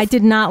wings off. I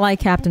did not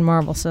like Captain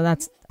Marvel, so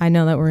I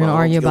know that we're going to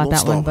argue about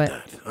that one, but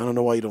I don't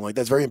know why you don't like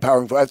that. That's very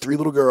empowering. I have 3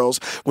 little girls.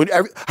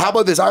 How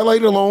about this? I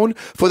light it alone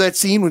for that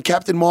scene when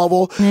Captain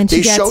Marvel,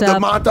 they showed the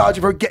montage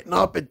of her getting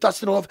up and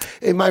dusting off,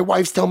 and my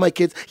wife's telling my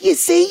kids, you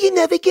see, you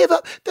never give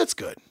up. That's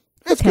good.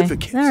 That's good for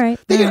kids. All right.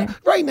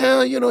 Right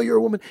now, you're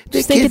a woman.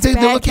 Just think it's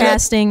bad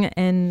casting,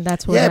 and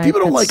that's what people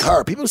don't like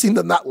her. People seem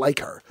to not like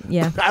her.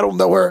 Yeah. I don't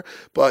know her,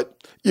 but,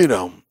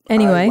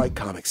 Anyway. I like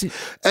comics.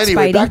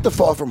 Anyway, Spidey. back to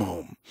Far From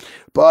Home.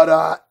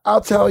 But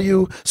I'll tell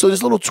you, so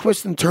there's little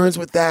twists and turns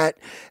with that.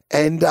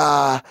 And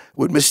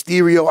with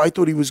Mysterio, I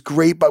thought he was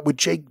great. But with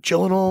Jake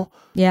Gyllenhaal,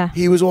 Yeah.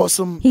 he was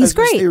awesome. He's as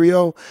great.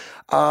 Mysterio.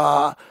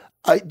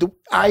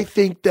 I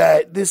think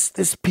that this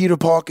Peter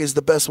Parker is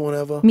the best one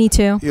ever. Me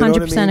too. You know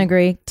what I 100% mean?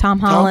 agree. Tom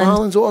Tom Holland.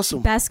 Holland's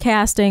awesome. Best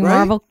casting.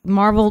 Right?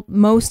 Marvel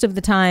most of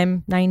the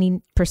time,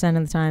 90%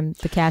 of the time,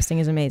 the casting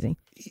is amazing.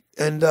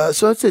 And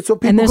so that's it. So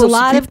people And there's go, a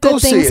lot of go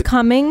good see things it.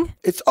 coming.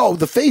 It's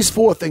the Phase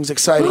 4 thing's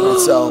exciting in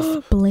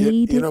itself.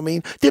 Blade. You know what I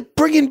mean? They're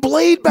bringing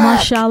Blade back.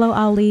 Mahershala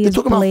Ali They're is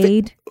talking about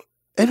Blade.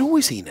 And who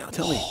is he now?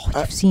 Tell me.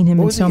 I've seen him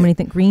what in was so he many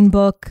things. Green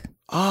Book.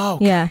 Oh,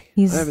 okay. Yeah,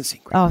 he's. I haven't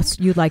seen Green Oh,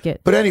 you'd like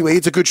it. But anyway,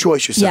 it's a good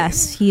choice. You're saying.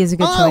 Yes, he is a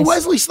good choice.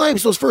 Wesley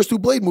Snipes, those first 2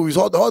 Blade movies,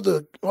 hard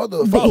to But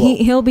follow.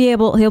 he'll be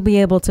able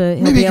to.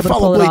 Maybe he can pull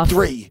follow it Blade off.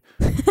 3.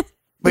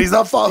 But he's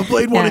not following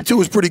Blade 1 Yeah. and 2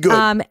 is pretty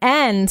good.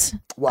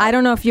 And Wow. I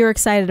don't know if you're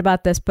excited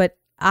about this, but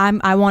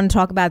I want to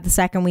talk about it the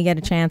second we get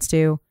a chance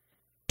to.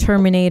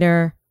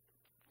 Terminator,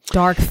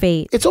 Dark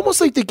Fate. It's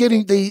almost like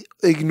they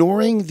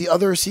ignoring the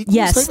other sequels.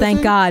 type Yes, of thank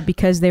thing. God,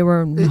 because they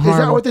were Is that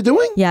horrible. what they're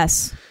doing?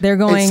 Yes, they're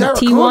And going Sarah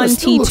Connor T1,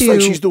 still looks T2.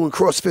 like she's doing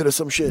CrossFit or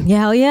some shit. Yeah,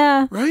 hell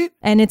yeah. Right?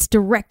 And it's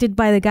directed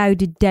by the guy who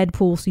did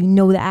Deadpool, so you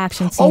know the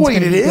action scene's Oh, wait,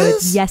 gonna it be good.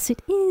 is? Yes,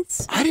 it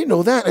is. I didn't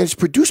know that. And it's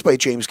produced by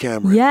James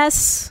Cameron.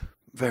 Yes.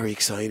 Very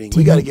exciting.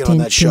 We got to get on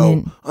that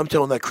show. I'm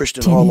telling that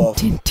Christian Harloff.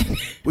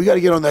 We got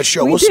to get on that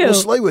show. We We'll do.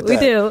 slay with We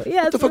that. do.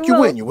 Yes, What the fuck we you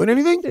will. win? You win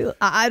anything?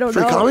 I don't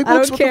Free know. comic I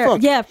books? don't What the care.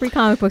 fuck? Yeah, free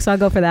comic books. I'll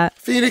go for that.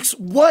 Phoenix,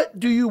 what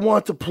do you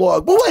want to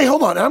plug? Well, wait,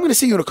 hold on. I'm going to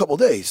see you in a couple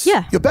days.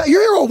 Yeah. You're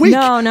here all week.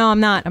 No, I'm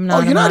not.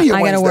 Oh, you're not here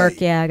I gotta Wednesday.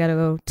 work. Yeah, I gotta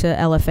go to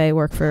LFA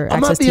work for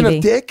I'm not Access being TV.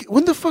 a dick.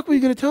 When the fuck were you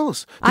going to tell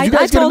us? Did I you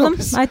guys told get a them.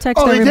 notice? I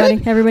texted they everybody.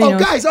 did? Everybody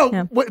knows. Guys,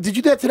 Yeah. what, did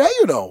you do that today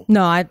or no?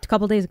 No, a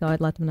couple days ago, I'd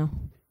let them know.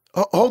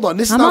 Oh, hold on.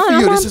 This is I'm not on, for I'm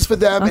you. on. This is for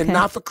them and Okay.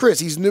 not for Chris.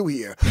 He's new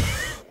here.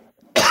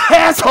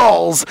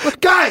 Assholes.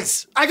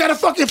 Guys, I got to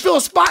fucking fill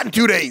a spot in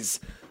 2 days.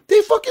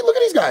 They fucking, look at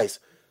these guys.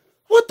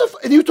 What the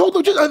and you told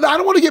them, I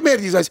don't want to get mad at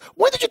these guys.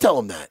 When did you tell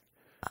them that?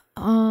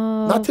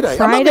 Not today.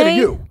 Friday? I'm not mad at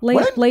you.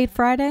 Late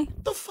Friday.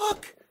 The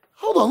fuck?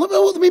 Hold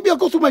on. Maybe I'll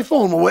go through my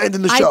phone when we're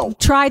ending the show. I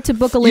tried to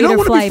book a You later know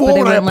what? flight, but Before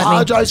they when I wouldn't let me.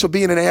 apologize for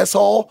being an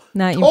asshole,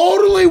 Not you.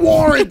 totally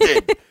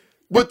warranted.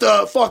 What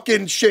the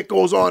fucking shit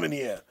goes on in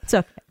here? It's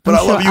okay. But I'm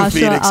I love sure- you,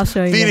 Phoenix. I'll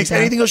show you. Phoenix, guys.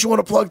 anything else you want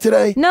to plug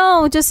today?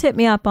 No, just hit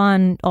me up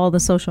on all the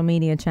social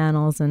media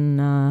channels and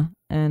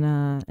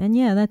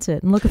yeah, that's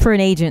it. I'm looking for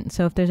an agent,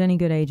 so if there's any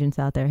good agents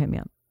out there, hit me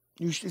up.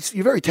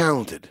 You're very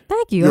talented.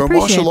 Thank you. You're I a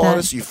appreciate martial that.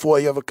 artist. You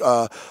have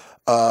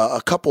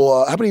a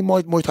couple. How many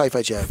Muay Thai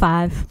fights you have?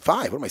 5.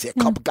 5. What am I saying?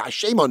 A couple. Gosh,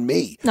 shame on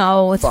me.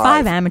 No, it's 5.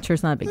 5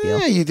 amateurs, not a big deal.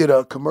 Yeah, you did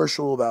a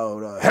commercial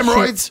about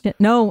hemorrhoids. Shit.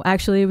 No,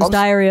 actually, it was I'm-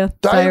 diarrhea.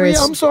 Diarrhea.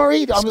 I'm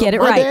sorry. get it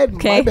my right, Bad,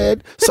 okay? My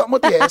bad. Something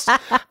with the ass.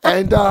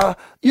 And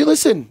you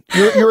listen.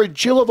 You're a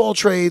Jill of all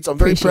trades. I'm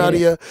very Appreciate proud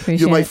of it. you. Appreciate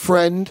You're my it.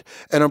 friend,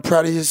 and I'm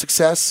proud of your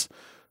success.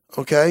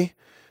 Okay.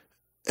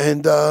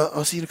 And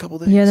I'll see you in a couple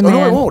days. You're the No, I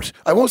man. won't.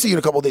 I won't see you in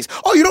a couple days.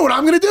 Oh, you know what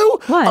I'm going to do?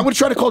 What? I'm going to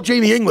try to call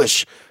Jamie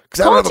English.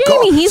 Because I Call don't have a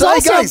call. Jamie. He's So, hey,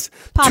 also guys,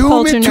 a pop tune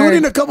culture in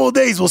nerd. a couple of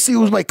days. We'll see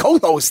who my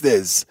co-host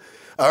is.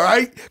 All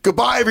right?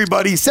 Goodbye,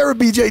 everybody.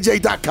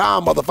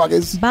 SarahBJJ.com,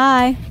 motherfuckers.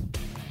 Bye.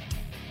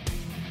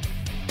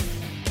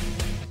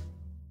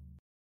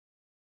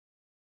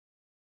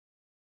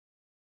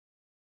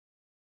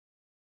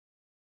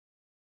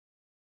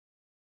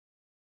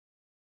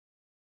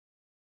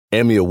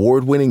 Emmy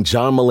award-winning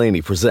John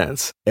Mulaney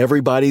presents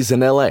Everybody's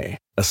in L.A.,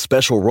 a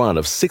special run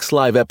of 6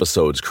 live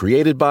episodes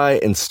created by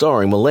and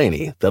starring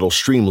Mulaney that'll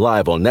stream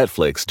live on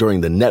Netflix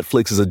during the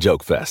Netflix is a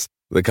Joke Fest.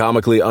 The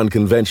comically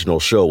unconventional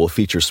show will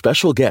feature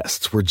special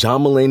guests where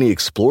John Mulaney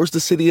explores the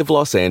city of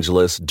Los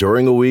Angeles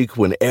during a week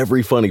when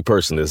every funny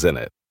person is in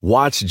it.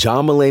 Watch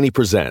John Mulaney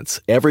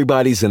Presents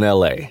Everybody's in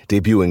L.A.,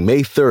 debuting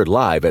May 3rd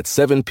live at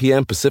 7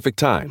 p.m. Pacific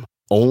Time,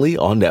 only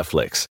on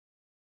Netflix.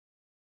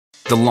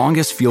 The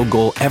longest field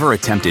goal ever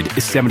attempted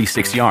is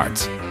 76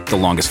 yards. The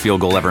longest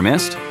field goal ever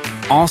missed?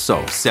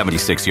 Also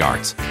 76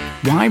 yards.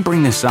 Why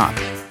bring this up?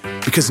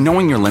 Because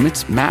knowing your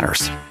limits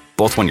matters,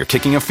 both when you're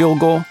kicking a field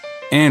goal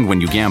and when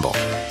you gamble.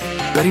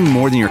 Betting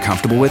more than you're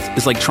comfortable with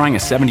is like trying a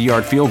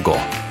 70-yard field goal.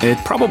 It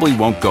probably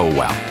won't go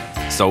well.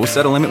 So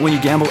set a limit when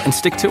you gamble and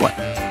stick to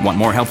it. Want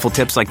more helpful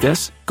tips like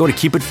this? Go to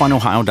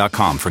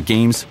keepitfunohio.com for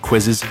games,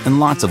 quizzes, and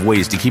lots of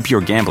ways to keep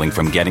your gambling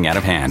from getting out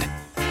of hand.